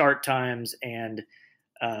about start times and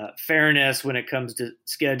fairness when it comes to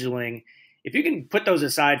scheduling. If you can put those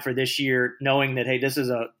aside for this year, knowing that, hey, this is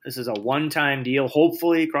a one-time deal,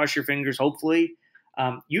 hopefully, cross your fingers, hopefully,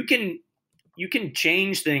 you can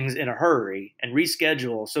change things in a hurry and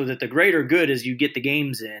reschedule so that the greater good is you get the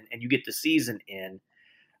games in and you get the season in.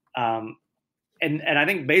 And I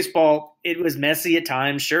think baseball, it was messy at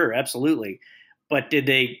times, sure, absolutely. But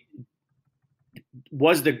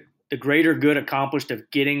was the greater good accomplished of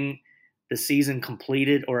getting the season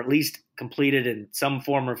completed, or at least completed in some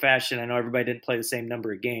form or fashion? I know everybody didn't play the same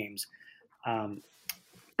number of games,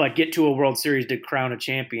 but get to a World Series to crown a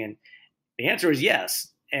champion. The answer is yes.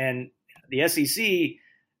 And the SEC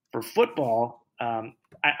for football,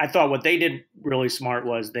 I thought what they did really smart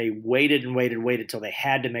was they waited till they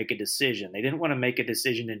had to make a decision. They didn't want to make a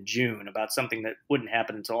decision in June about something that wouldn't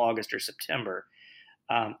happen until August or September.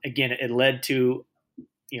 Again, it led to,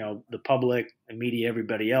 the public, the media,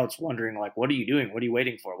 everybody else wondering, like, what are you doing? What are you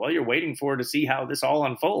waiting for? Well, you're waiting for to see how this all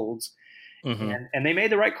unfolds. Mm-hmm. And they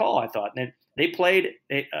made the right call, I thought. And they played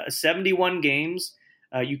 71 games.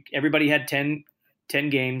 Everybody had 10 10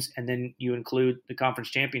 games, and then you include the conference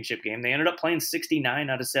championship game. They ended up playing 69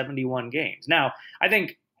 out of 71 games. Now, I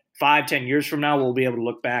think 5-10 years from now, we'll be able to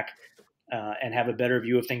look back and have a better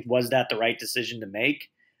view of things. Was that the right decision to make?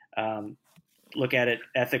 Look at it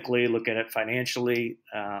ethically, look at it financially,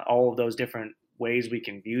 all of those different ways we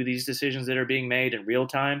can view these decisions that are being made in real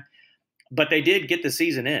time. But they did get the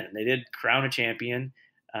season in. They did crown a champion.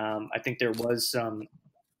 I think there was some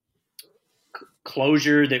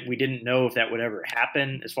closure that we didn't know if that would ever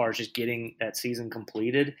happen as far as just getting that season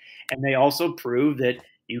completed. And they also proved that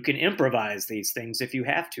you can improvise these things if you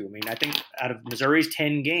have to. I mean, I think out of Missouri's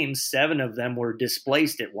 10 games, 7 of them were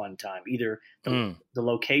displaced at one time, either the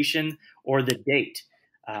location or the date.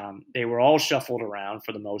 They were all shuffled around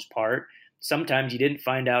for the most part. Sometimes you didn't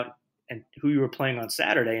find out who you were playing on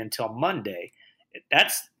Saturday until Monday.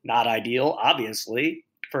 That's not ideal, obviously,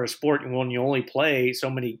 for a sport when you only play so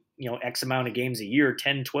many, X amount of games a year,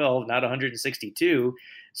 10, 12, not 162.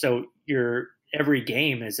 So every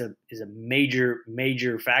game is a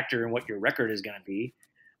major factor in what your record is going to be,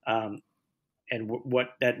 and what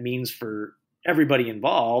that means for everybody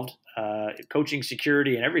involved, coaching,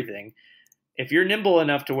 security, and everything. If you're nimble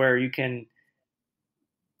enough to where you can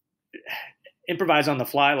improvise on the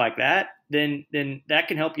fly like that, then that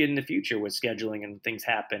can help you in the future with scheduling and things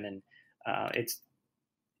happen, and it's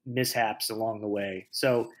mishaps along the way.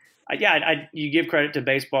 So you give credit to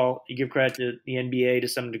baseball, you give credit to the NBA to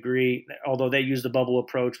some degree, although they used the bubble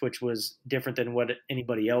approach, which was different than what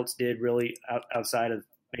anybody else did really outside of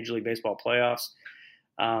Major League Baseball playoffs.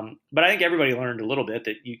 But I think everybody learned a little bit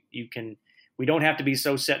that we don't have to be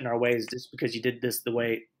so set in our ways just because you did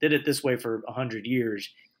it this way for 100 years.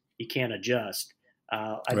 You can't adjust.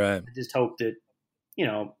 I just hope that,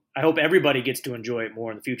 I hope everybody gets to enjoy it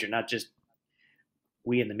more in the future, not just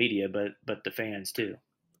we in the media, but the fans too.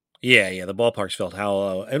 Yeah, the ballparks felt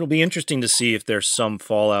hollow. It'll be interesting to see if there's some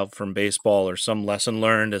fallout from baseball or some lesson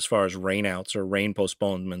learned as far as rainouts or rain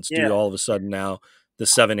postponements. Yeah. Do all of a sudden now the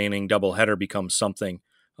 7-inning doubleheader becomes something,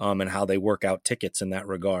 and how they work out tickets in that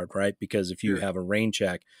regard, right? Because if you have a rain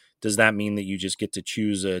check, does that mean that you just get to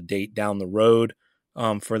choose a date down the road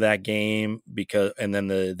for that game, and then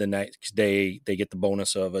the next day they get the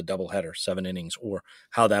bonus of a doubleheader, 7 innings, or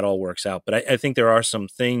how that all works out? But I think there are some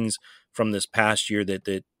things from this past year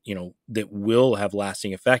that will have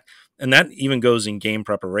lasting effect, and that even goes in game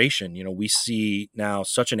preparation. We see now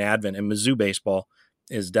such an advent, and Mizzou baseball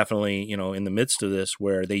is definitely in the midst of this,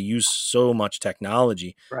 where they use so much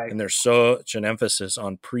technology, right? And there's such an emphasis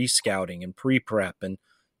on pre-scouting and pre-prep and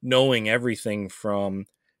knowing everything from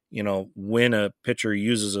when a pitcher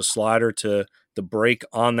uses a slider to the break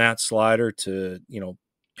on that slider to,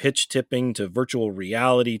 pitch tipping to virtual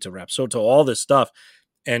reality to Rapsodo, all this stuff.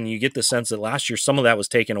 And you get the sense that last year, some of that was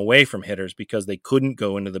taken away from hitters because they couldn't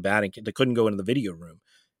go into the they couldn't go into the video room.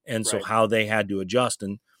 And so how they had to adjust.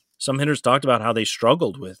 And some hitters talked about how they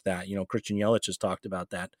struggled with that. Christian Yelich has talked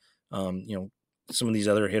about that. Some of these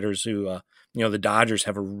other hitters who, the Dodgers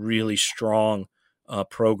have a really strong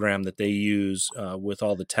program that they use with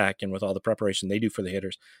all the tech and with all the preparation they do for the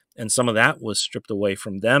hitters. And some of that was stripped away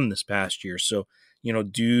from them this past year. So,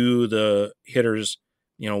 do the hitters,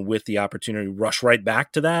 with the opportunity rush right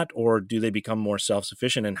back to that, or do they become more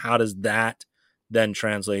self-sufficient? And how does that then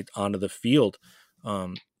translate onto the field?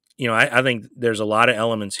 I think there's a lot of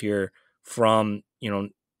elements here from,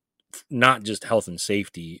 not just health and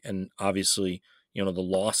safety and obviously, the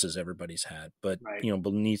losses everybody's had, but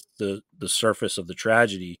beneath the surface of the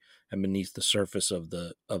tragedy and beneath the surface of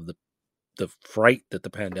the fright that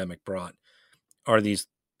the pandemic brought are these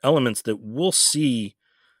elements that we'll see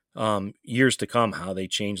years to come, how they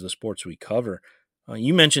change the sports we cover.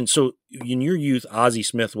 You mentioned, so in your youth, Ozzie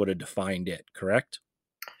Smith would have defined it, correct?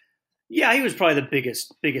 Yeah, he was probably the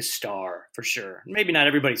biggest star for sure. Maybe not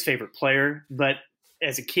everybody's favorite player, but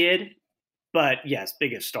as a kid, but yes,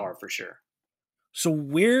 biggest star for sure. So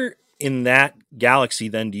where in that galaxy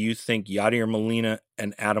then do you think Yadier Molina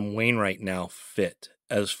and Adam Wainwright now fit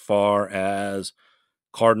as far as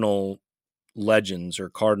Cardinal legends or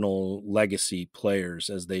Cardinal legacy players,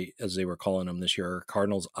 as they were calling them this year, or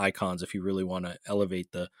Cardinals icons, if you really want to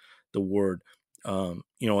elevate the word?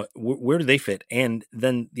 Where do they fit? And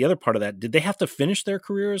then the other part of that, did they have to finish their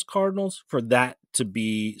career as Cardinals for that to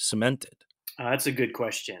be cemented? That's a good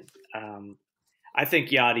question. I think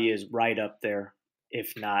Yadi is right up there.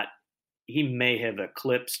 If not, he may have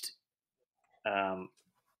eclipsed.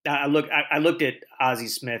 I looked at Ozzie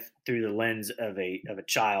Smith through the lens of a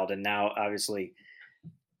child, and now obviously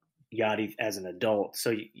Yadi as an adult.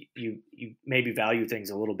 So you maybe value things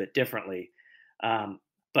a little bit differently.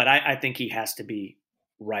 But I think he has to be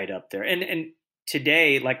right up there. And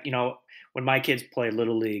today, like, when my kids play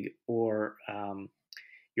Little League or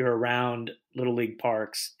you're around Little League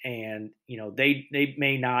parks and, they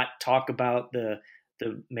may not talk about the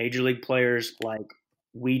major league players like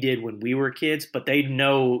we did when we were kids, but they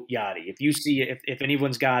know Yachty. If you see, if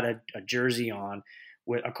anyone's got a jersey on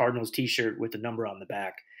with a Cardinals t-shirt with the number on the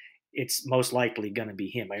back, it's most likely going to be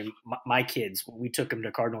him. I mean, my kids, we took them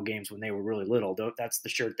to Cardinal games when they were really little. That's the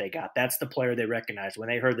shirt they got. That's the player they recognized. When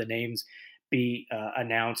they heard the names be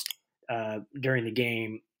announced during the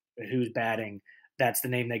game, who's batting, that's the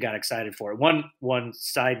name they got excited for. One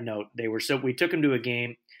side note, we took them to a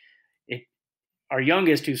game. Our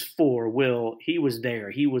youngest, who's 4, Will, he was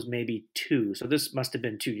there. He was maybe 2, so this must have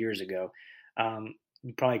been 2 years ago.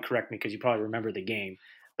 You probably correct me because you probably remember the game.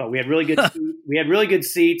 But we had really good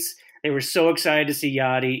seats. They were so excited to see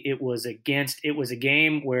Yachty. It was a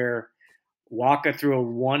game where Waka threw a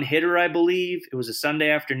one-hitter, I believe. It was a Sunday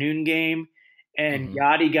afternoon game, and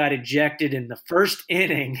Yachty got ejected in the first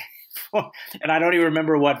inning, and I don't even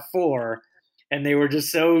remember what for. And they were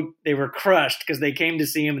crushed because they came to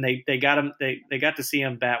see him, and they got to see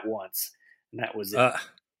him bat once, and that was it.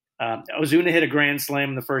 Ozuna hit a grand slam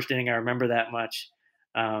in the first inning. I remember that much.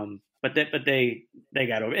 But they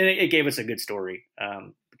got over, and it gave us a good story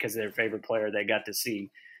because their favorite player they got to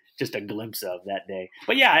see just a glimpse of that day.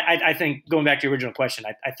 But yeah, I think going back to your original question,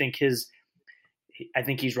 I think he's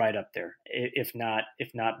right up there, if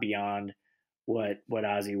not beyond what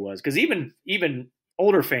Ozzie was. Because even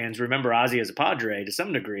older fans remember Ozzie as a Padre to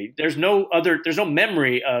some degree. There's no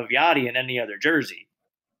memory of Yachty in any other jersey,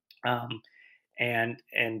 and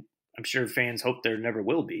I'm sure fans hope there never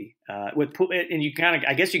will be. And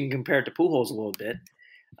I guess you can compare it to Pujols a little bit.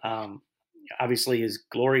 Obviously, his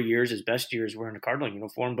glory years, his best years were in a Cardinal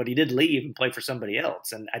uniform, but he did leave and play for somebody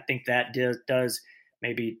else, and I think that does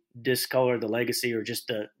maybe discolor the legacy or just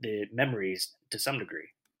the memories to some degree.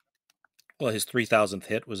 Well, his 3,000th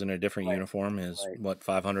hit was in a different uniform. His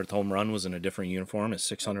 500th home run was in a different uniform. His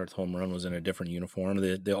 600th home run was in a different uniform.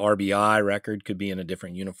 The RBI record could be in a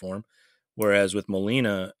different uniform. Whereas with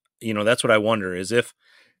Molina, that's what I wonder is if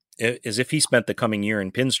he spent the coming year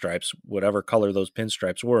in pinstripes, whatever color those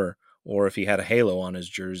pinstripes were, or if he had a halo on his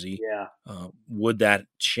jersey, would that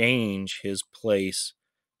change his place?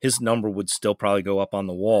 His number would still probably go up on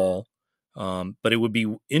the wall. But it would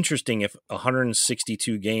be interesting if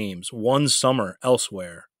 162 games, one summer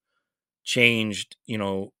elsewhere, changed,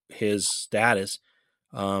 his status.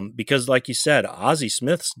 Because like you said, Ozzie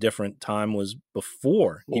Smith's different time was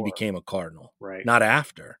before he became a Cardinal, not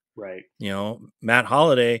after. Right. Matt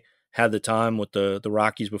Holliday had the time with the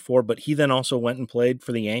Rockies before, but he then also went and played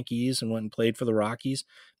for the Yankees and went and played for the Rockies.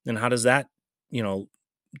 And how does that,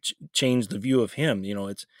 change the view of him?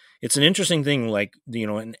 It's an interesting thing, like,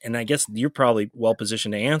 and I guess you're probably well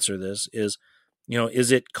positioned to answer this is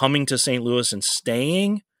it coming to St. Louis and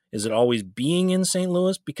staying? Is it always being in St.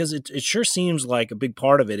 Louis? Because it sure seems like a big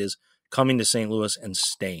part of it is coming to St. Louis and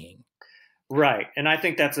staying. Right. And I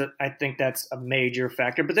think that's a major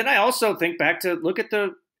factor. But then I also think back to look at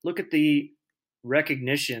the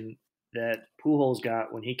recognition that Pujols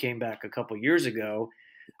got when he came back a couple years ago.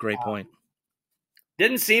 Great point.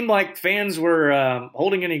 Didn't seem like fans were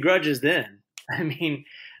holding any grudges then. I mean,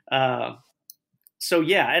 so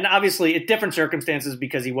yeah, and obviously at different circumstances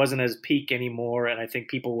because he wasn't as peak anymore, and I think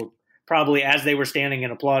people were probably, as they were standing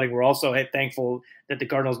and applauding, were also thankful that the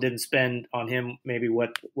Cardinals didn't spend on him maybe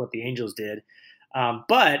what the Angels did.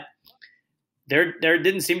 But there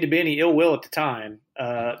didn't seem to be any ill will at the time,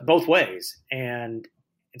 both ways, and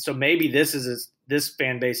so maybe this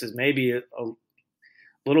fan base is maybe a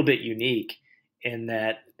little bit unique in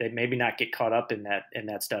that they maybe not get caught up in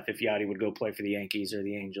that stuff if Yachty would go play for the Yankees or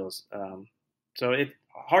the Angels. So it's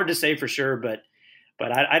hard to say for sure, but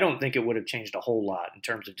I don't think it would have changed a whole lot in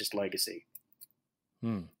terms of just legacy.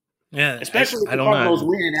 Yeah, especially if the Cardinals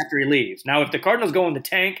win after he leaves. Now, if the Cardinals go in the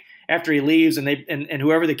tank after he leaves and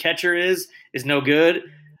whoever the catcher is no good,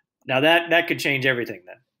 now that could change everything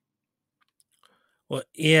then. Well,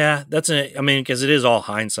 yeah, because it is all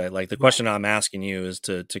hindsight. Like the question I'm asking you is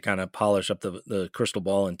to kind of polish up the crystal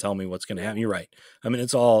ball and tell me what's going to happen. You're right. I mean,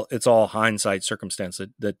 it's all hindsight circumstance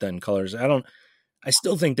that then colors. I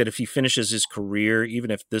still think that if he finishes his career,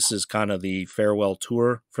 even if this is kind of the farewell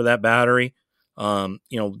tour for that battery,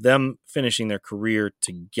 them finishing their career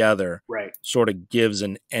together sort of gives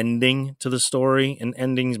an ending to the story, and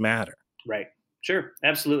endings matter. Right. Sure.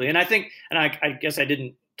 Absolutely. And I think, and I guess I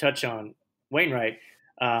didn't touch on Wainwright.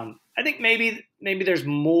 I think maybe there's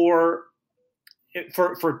more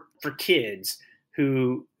for kids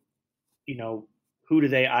who do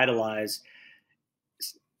they idolize?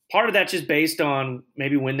 part of that's just based on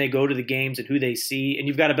maybe when they go to the games and who they see, and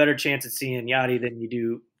you've got a better chance at seeing Yachty than you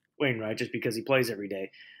do Wainwright just because he plays every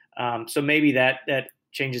day. So maybe that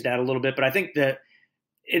changes that a little bit. But I think that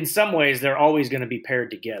in some ways they're always going to be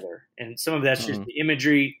paired together, and some of that's just the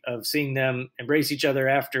imagery of seeing them embrace each other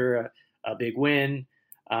after a big win.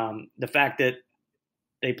 The fact that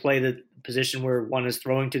they play the position where one is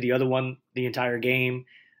throwing to the other one the entire game.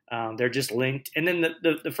 They're just linked. And then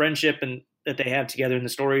the friendship and that they have together and the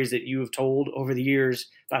stories that you have told over the years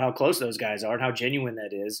about how close those guys are and how genuine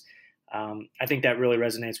that is. I think that really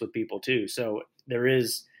resonates with people too. So there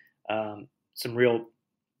is some real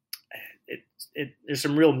there's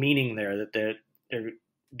some real meaning there that they're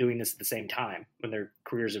doing this at the same time when their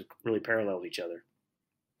careers have really paralleled each other.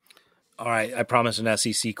 All right, I promised an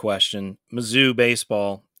SEC question. Mizzou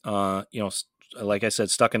baseball, like I said,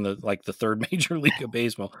 stuck in the third major league of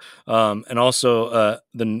baseball, and also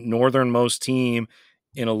the northernmost team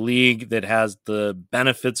in a league that has the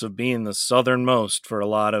benefits of being the southernmost for a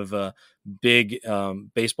lot of big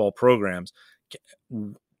baseball programs.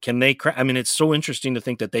 Can they? I mean, it's so interesting to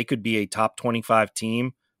think that they could be a top 25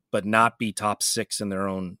 team, but not be top 6 in their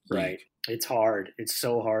own league. Right. It's hard. It's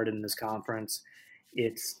so hard in this conference.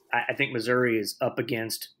 I think Missouri is up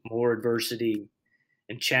against more adversity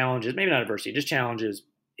and challenges, maybe not adversity, just challenges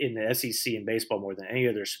in the SEC and baseball more than any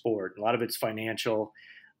other sport. A lot of it's financial,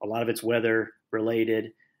 a lot of it's weather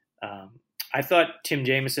related. I thought Tim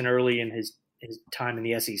Jameson early in his time in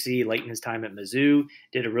the SEC, late in his time at Mizzou,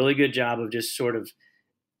 did a really good job of just sort of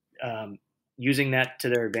using that to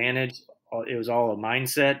their advantage. It was all a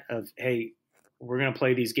mindset of, hey, we're going to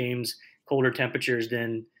play these games colder temperatures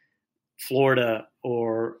than Florida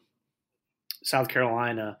or South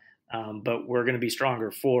Carolina, but we're going to be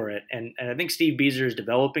stronger for it. And I think Steve Beazer is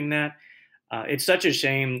developing that. It's such a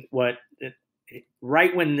shame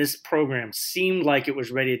right when this program seemed like it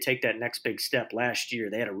was ready to take that next big step last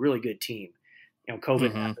year, they had a really good team.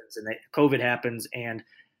 COVID happens and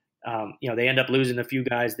they end up losing a few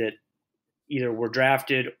guys that either were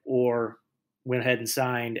drafted or went ahead and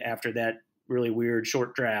signed after that really weird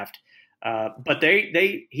short draft. But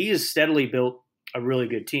he has steadily built a really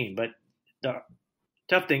good team. But the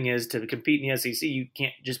tough thing is to compete in the SEC, you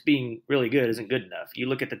can't just being really good isn't good enough. You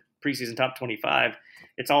look at the preseason top 25,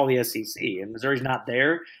 it's all the SEC, and Missouri's not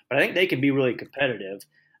there. But I think they can be really competitive.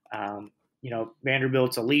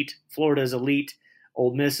 Vanderbilt's elite, Florida's elite,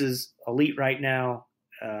 Ole Miss is elite right now.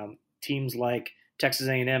 Teams like Texas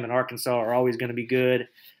A&M and Arkansas are always going to be good.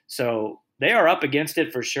 So they are up against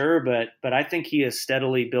it for sure. But I think he has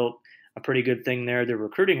steadily built a pretty good thing there. They're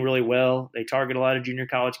recruiting really well. They target a lot of junior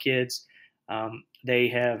college kids. They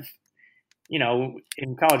have,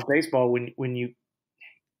 in college baseball,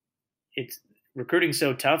 it's recruiting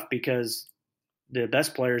so tough because the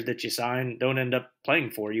best players that you sign don't end up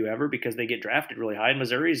playing for you ever because they get drafted really high. And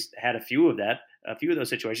Missouri's had a few of those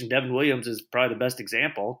situations. Devin Williams is probably the best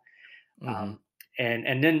example. Mm-hmm.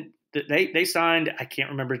 And then they signed, I can't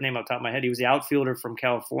remember his name off the top of my head. He was the outfielder from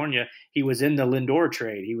California. He was in the Lindor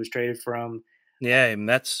trade. He was traded from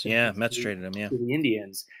Mets traded him, to the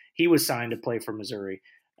Indians. He was signed to play for Missouri.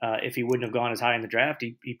 If he wouldn't have gone as high in the draft,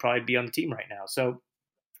 he'd probably be on the team right now. So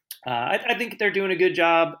I think they're doing a good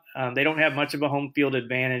job. They don't have much of a home field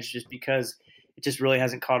advantage just because it just really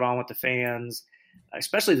hasn't caught on with the fans,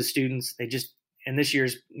 especially the students. And this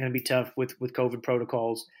year's going to be tough with COVID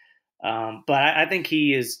protocols. But I think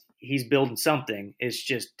he's building something. It's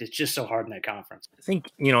just so hard in that conference. I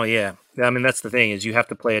think, yeah. I mean, that's the thing is you have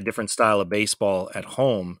to play a different style of baseball at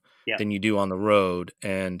home than you do on the road.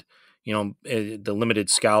 And, the limited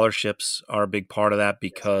scholarships are a big part of that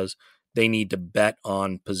because they need to bet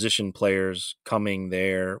on position players coming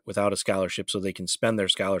there without a scholarship so they can spend their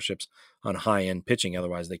scholarships on high-end pitching.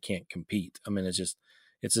 Otherwise, they can't compete. I mean,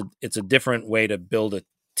 it's a different way to build a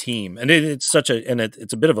team. And it's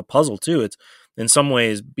a bit of a puzzle too. It's in some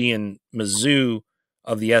ways being Mizzou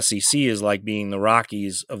of the SEC is like being the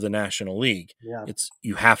Rockies of the National League. Yeah.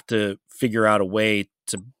 You have to figure out a way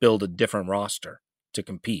to build a different roster to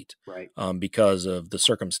compete, right? Because of the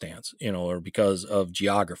circumstance, or because of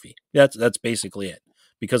geography. That's basically it.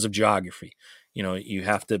 Because of geography, you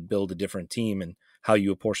have to build a different team and how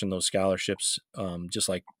you apportion those scholarships, just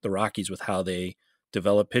like the Rockies with how they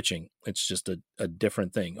develop pitching. It's just a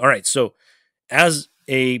different thing. All right. So as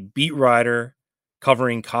a beat writer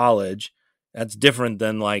covering college, that's different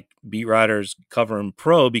than like beat writers covering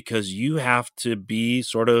pro because you have to be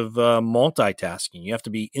sort of multitasking. You have to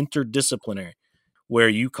be interdisciplinary where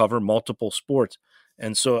you cover multiple sports.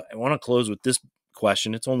 And so I want to close with this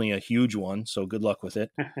question. It's only a huge one, so good luck with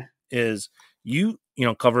it. Is you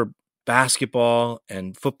cover basketball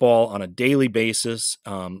and football on a daily basis.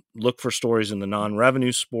 Look for stories in the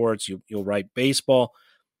non-revenue sports. You'll write baseball.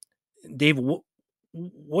 Dave,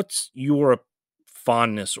 what's your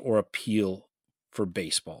fondness or appeal for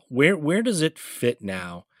baseball? Where does it fit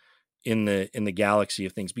now in the galaxy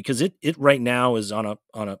of things? Because it right now is on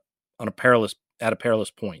a perilous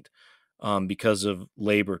point, because of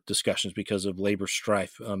labor discussions, because of labor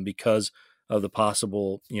strife, because of the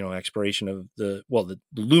possible expiration of the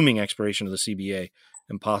looming expiration of the CBA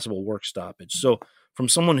and possible work stoppage. So from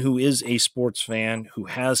someone who is a sports fan, who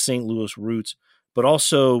has St. Louis roots, but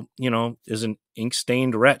also is an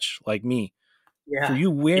ink-stained wretch like me, for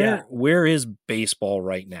you, where is baseball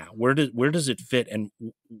right now? Where does it fit, and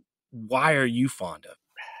why are you fond of it?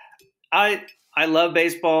 I love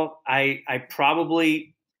baseball. I'd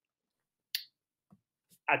probably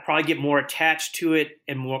get more attached to it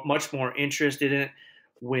and much more interested in it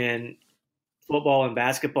when football and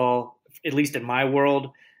basketball, at least in my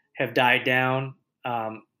world, have died down.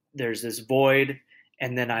 There's this void,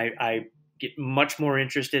 and then I get much more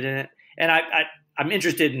interested in it. And I'm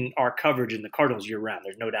interested in our coverage in the Cardinals year round.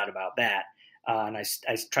 There's no doubt about that. And I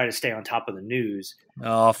try to stay on top of the news.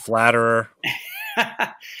 Oh, flatterer.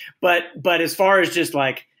 But as far as just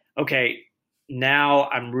like, okay, now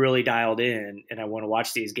I'm really dialed in and I want to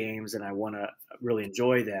watch these games and I want to really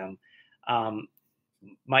enjoy them.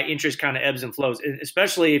 My interest kind of ebbs and flows,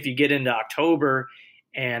 especially if you get into October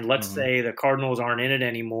and let's say the Cardinals aren't in it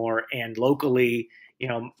anymore. And locally,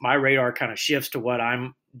 my radar kind of shifts to what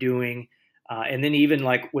I'm doing. And then even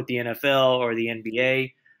like with the NFL or the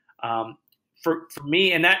NBA, for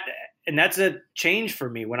me, and that's a change for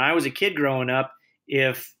me. When I was a kid growing up,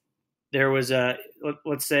 if there was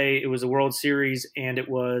let's say it was a World Series and it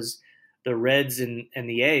was the Reds and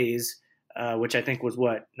the A's, which I think was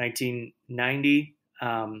 1990.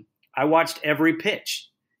 I watched every pitch,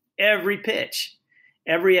 every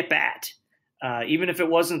at bat, even if it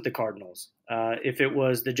wasn't the Cardinals, if it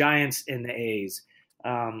was the Giants and the A's,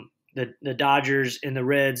 the Dodgers and the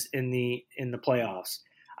Reds in the playoffs.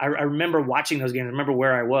 I remember watching those games. I remember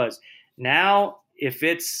where I was. Now, if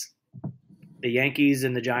it's the Yankees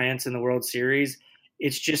and the Giants in the World Series,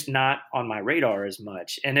 it's just not on my radar as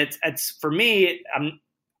much. And it's for me,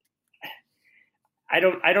 I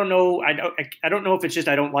don't know. I don't know if it's just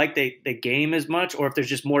I don't like the game as much, or if there's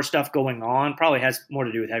just more stuff going on. Probably has more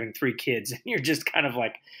to do with having 3 kids, and you're just kind of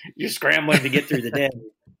like you're scrambling to get through the day.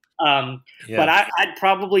 But I'd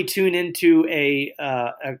probably tune into a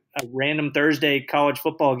random Thursday college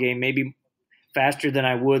football game maybe faster than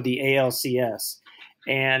I would the ALCS,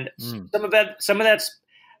 and some of that's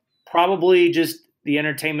probably just the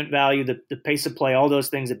entertainment value, the pace of play, all those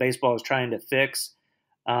things that baseball is trying to fix.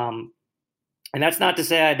 And that's not to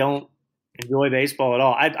say I don't enjoy baseball at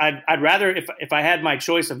all. I'd rather, if I had my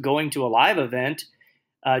choice of going to a live event,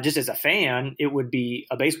 just as a fan, it would be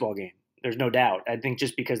a baseball game. There's no doubt. I think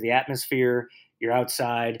just because the atmosphere, you're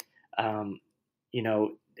outside, it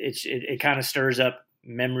kind of stirs up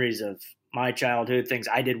memories of my childhood, things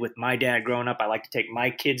I did with my dad growing up. I like to take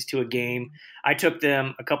my kids to a game. I took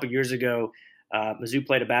them a couple years ago. Mizzou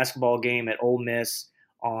played a basketball game at Ole Miss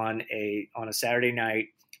on a Saturday night.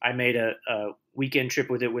 I made a weekend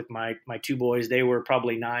trip with it with my 2 boys. They were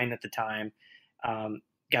probably 9 at the time.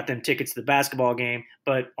 Got them tickets to the basketball game.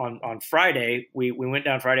 But on Friday, we went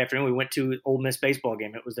down Friday afternoon. We went to Ole Miss baseball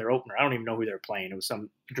game. It was their opener. I don't even know who they were playing. It was some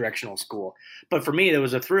directional school. But for me, there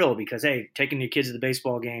was a thrill because, hey, taking your kids to the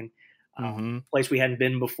baseball game, place we hadn't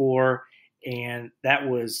been before, and that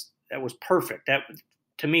was perfect. That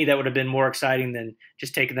to me, that would have been more exciting than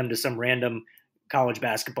just taking them to some random college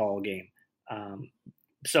basketball game.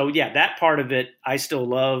 So yeah, that part of it I still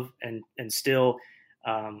love and still.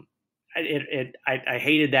 I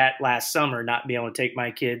hated that last summer, not being able to take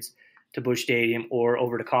my kids to Busch Stadium or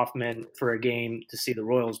over to Kauffman for a game to see the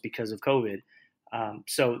Royals because of COVID.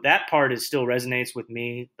 So that part still resonates with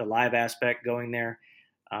me, the live aspect going there.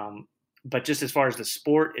 But just as far as the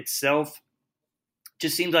sport itself,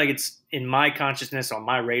 just seems like it's in my consciousness, on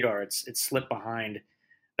my radar, it's slipped behind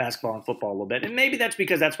basketball and football a little bit. And maybe that's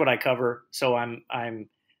because that's what I cover. So I'm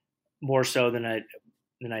more so than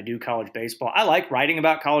I do college baseball. I like writing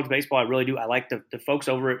about college baseball. I really do. I like the folks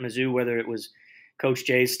over at Mizzou, whether it was Coach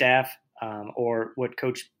Jay's staff or what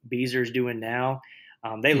Coach Beezer's doing now.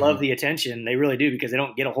 They love the attention. They really do, because they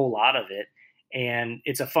don't get a whole lot of it. And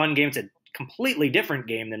it's a fun game. It's a completely different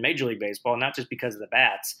game than Major League Baseball, not just because of the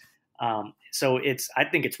bats. So I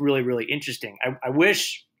think it's really, really interesting. I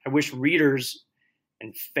wish readers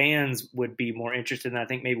and fans would be more interested, and I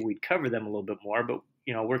think maybe we'd cover them a little bit more, but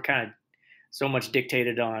we're kind of so much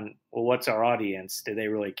dictated on, well, what's our audience? Do they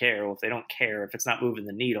really care? Well, if they don't care, if it's not moving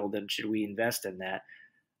the needle, then should we invest in that?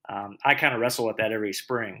 I kind of wrestle with that every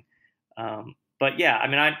spring. But yeah, I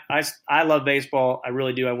mean, I love baseball. I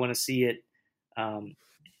really do. I want to see it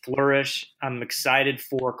flourish. I'm excited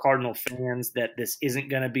for Cardinal fans that this isn't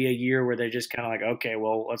going to be a year where they're just kind of like, okay,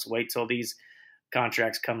 well, let's wait till these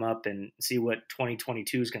contracts come up and see what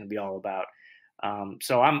 2022 is going to be all about.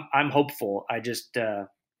 So I'm hopeful. I just,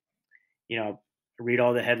 read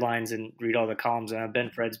all the headlines and read all the columns. And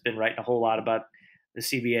Ben Fred's been writing a whole lot about the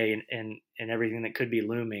CBA and everything that could be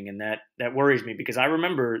looming. And that worries me because I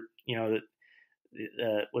remember,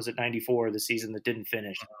 was it 94, the season that didn't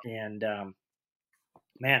finish. And,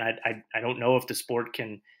 man, I don't know if the sport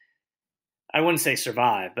can, I wouldn't say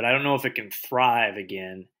survive, but I don't know if it can thrive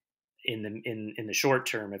again in the short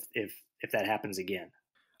term if that happens again.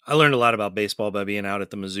 I learned a lot about baseball by being out at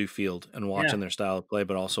the Mizzou field and watching their style of play,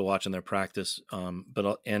 but also watching their practice.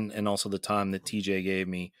 And also the time that TJ gave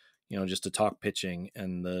me, just to talk pitching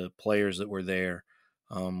and the players that were there,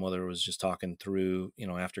 whether it was just talking through,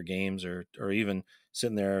 after games or even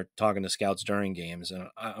sitting there talking to scouts during games. And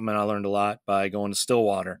I learned a lot by going to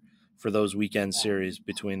Stillwater for those weekend series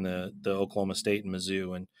between the Oklahoma State and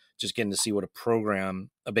Mizzou, and just getting to see what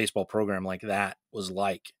a baseball program like that was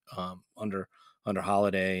like under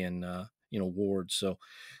Holiday and Ward. So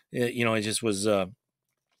it just was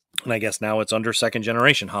and I guess now it's under second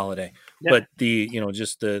generation Holiday. But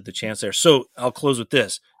just the chance there. So I'll close with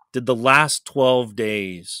this. Did the last 12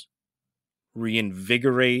 days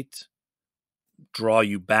reinvigorate, draw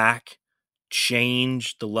you back,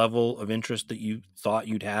 change the level of interest that you thought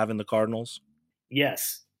you'd have in the Cardinals?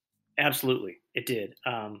 Yes, absolutely. It did.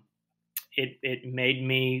 It made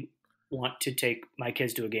me want to take my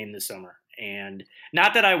kids to a game this summer. And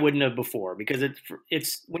not that I wouldn't have before, because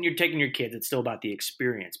it's when you're taking your kids, it's still about the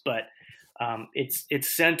experience. But it's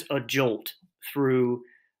sent a jolt through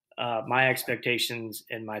my expectations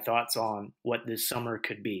and my thoughts on what this summer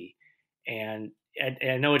could be. And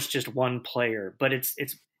I know it's just one player, but it's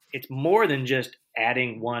more than just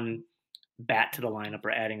adding one bat to the lineup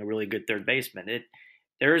or adding a really good third baseman.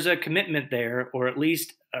 There's a commitment there, or at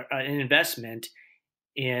least an investment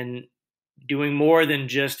in doing more than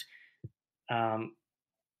just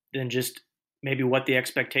maybe what the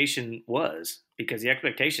expectation was, because the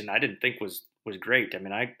expectation I didn't think was great. I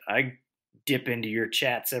mean, I dip into your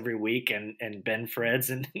chats every week and Ben Fred's,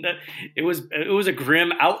 and it was a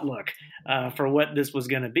grim outlook for what this was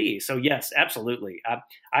going to be. So yes, absolutely.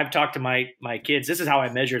 I've talked to my kids. This is how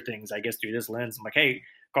I measure things, I guess, through this lens. I'm like, hey,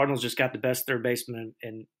 Cardinals just got the best third baseman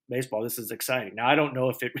in baseball. This is exciting. Now I don't know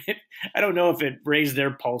if it raised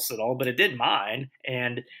their pulse at all, but it did mine.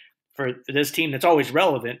 And for this team that's always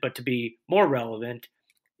relevant, but to be more relevant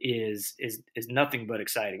is nothing but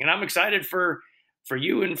exciting. And I'm excited for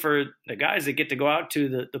you and for the guys that get to go out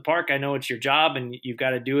to the park. I know it's your job and you've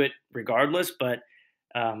got to do it regardless, but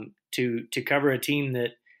to cover a team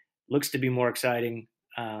that looks to be more exciting,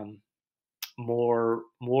 more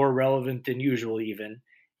relevant than usual even,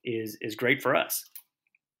 is great for us.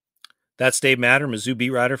 That's Dave Matter, Mizzou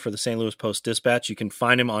beat writer for the St. Louis Post-Dispatch. You can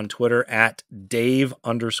find him on Twitter at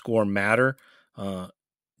Dave_Matter,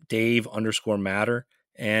 Dave_Matter.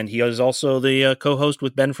 And he is also the co-host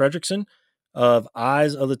with Ben Fredrickson of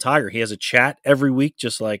Eyes of the Tiger. He has a chat every week,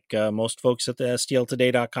 just like most folks at the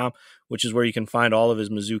STLtoday.com, which is where you can find all of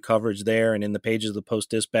his Mizzou coverage there and in the pages of the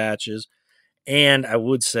Post-Dispatches. And I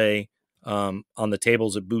would say on the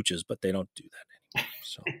tables at Booches, but they don't do that anymore.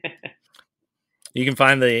 So you can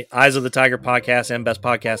find the Eyes of the Tiger podcast and Best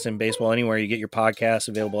Podcast in Baseball anywhere you get your podcasts,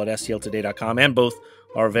 available at STLtoday.com, and both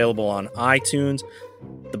are available on iTunes.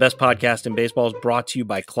 The Best Podcast in Baseball is brought to you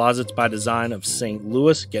by Closets by Design of St.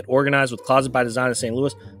 Louis. Get organized with Closet by Design of St.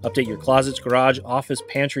 Louis. Update your closets, garage, office,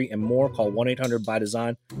 pantry, and more. Call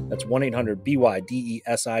 1-800-BY-DESIGN. That's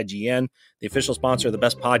 1-800-BYDESIGN. The official sponsor of the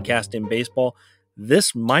Best Podcast in Baseball.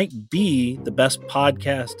 This might be the best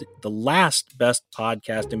podcast, the last best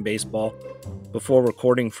podcast in baseball before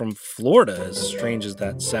recording from Florida, as strange as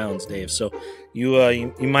that sounds, Dave. So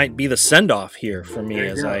you might be the send-off here for me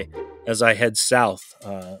as I head south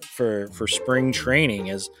for spring training,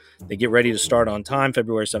 as they get ready to start on time.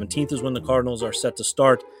 February 17th is when the Cardinals are set to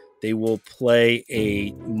start. They will play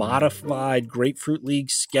a modified Grapefruit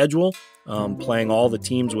League schedule, playing all the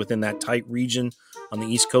teams within that tight region on the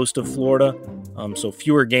east coast of Florida. So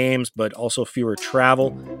fewer games, but also fewer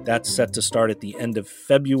travel. That's set to start at the end of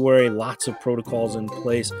February. Lots of protocols in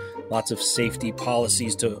place, lots of safety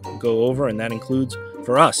policies to go over, and that includes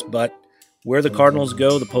for us. But where the Cardinals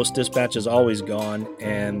go, the Post-Dispatch has always gone,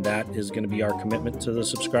 and that is going to be our commitment to the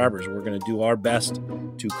subscribers. We're going to do our best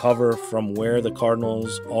to cover from where the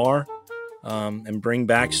Cardinals are and bring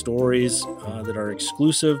back stories that are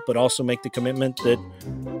exclusive, but also make the commitment that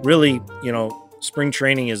really, spring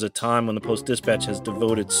training is a time when the Post-Dispatch has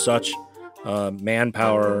devoted such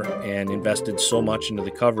manpower and invested so much into the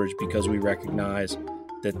coverage, because we recognize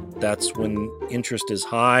that's when interest is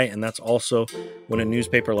high, and that's also when a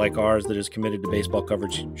newspaper like ours that is committed to baseball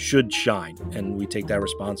coverage should shine, and we take that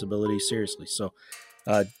responsibility seriously. So,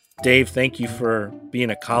 Dave, thank you for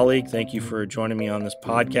being a colleague. Thank you for joining me on this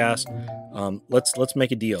podcast. Let's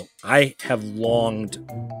make a deal. I have longed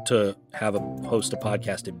to host a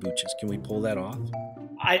podcast at Booches. Can we pull that off?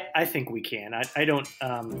 I think we can. I don't.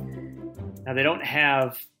 Now they don't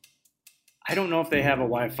have. I don't know if they have a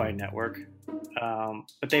Wi-Fi network,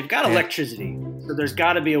 but they've got electricity, so there's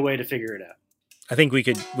got to be a way to figure it out. I think we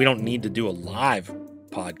could. We don't need to do a live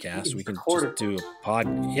podcast. We can just do a pod.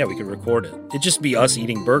 Yeah, we could record it. It'd just be us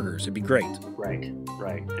eating burgers. It'd be great. Right.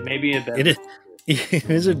 And maybe it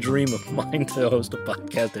is a dream of mine to host a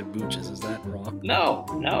podcast at Booches. Is that wrong? No.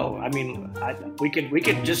 I mean, we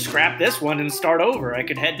could just scrap this one and start over. I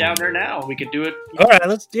could head down there now. We could do it. All right,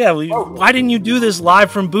 why didn't you do this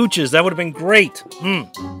live from Booches? That would have been great.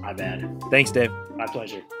 My bad. Thanks, Dave. My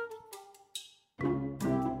pleasure.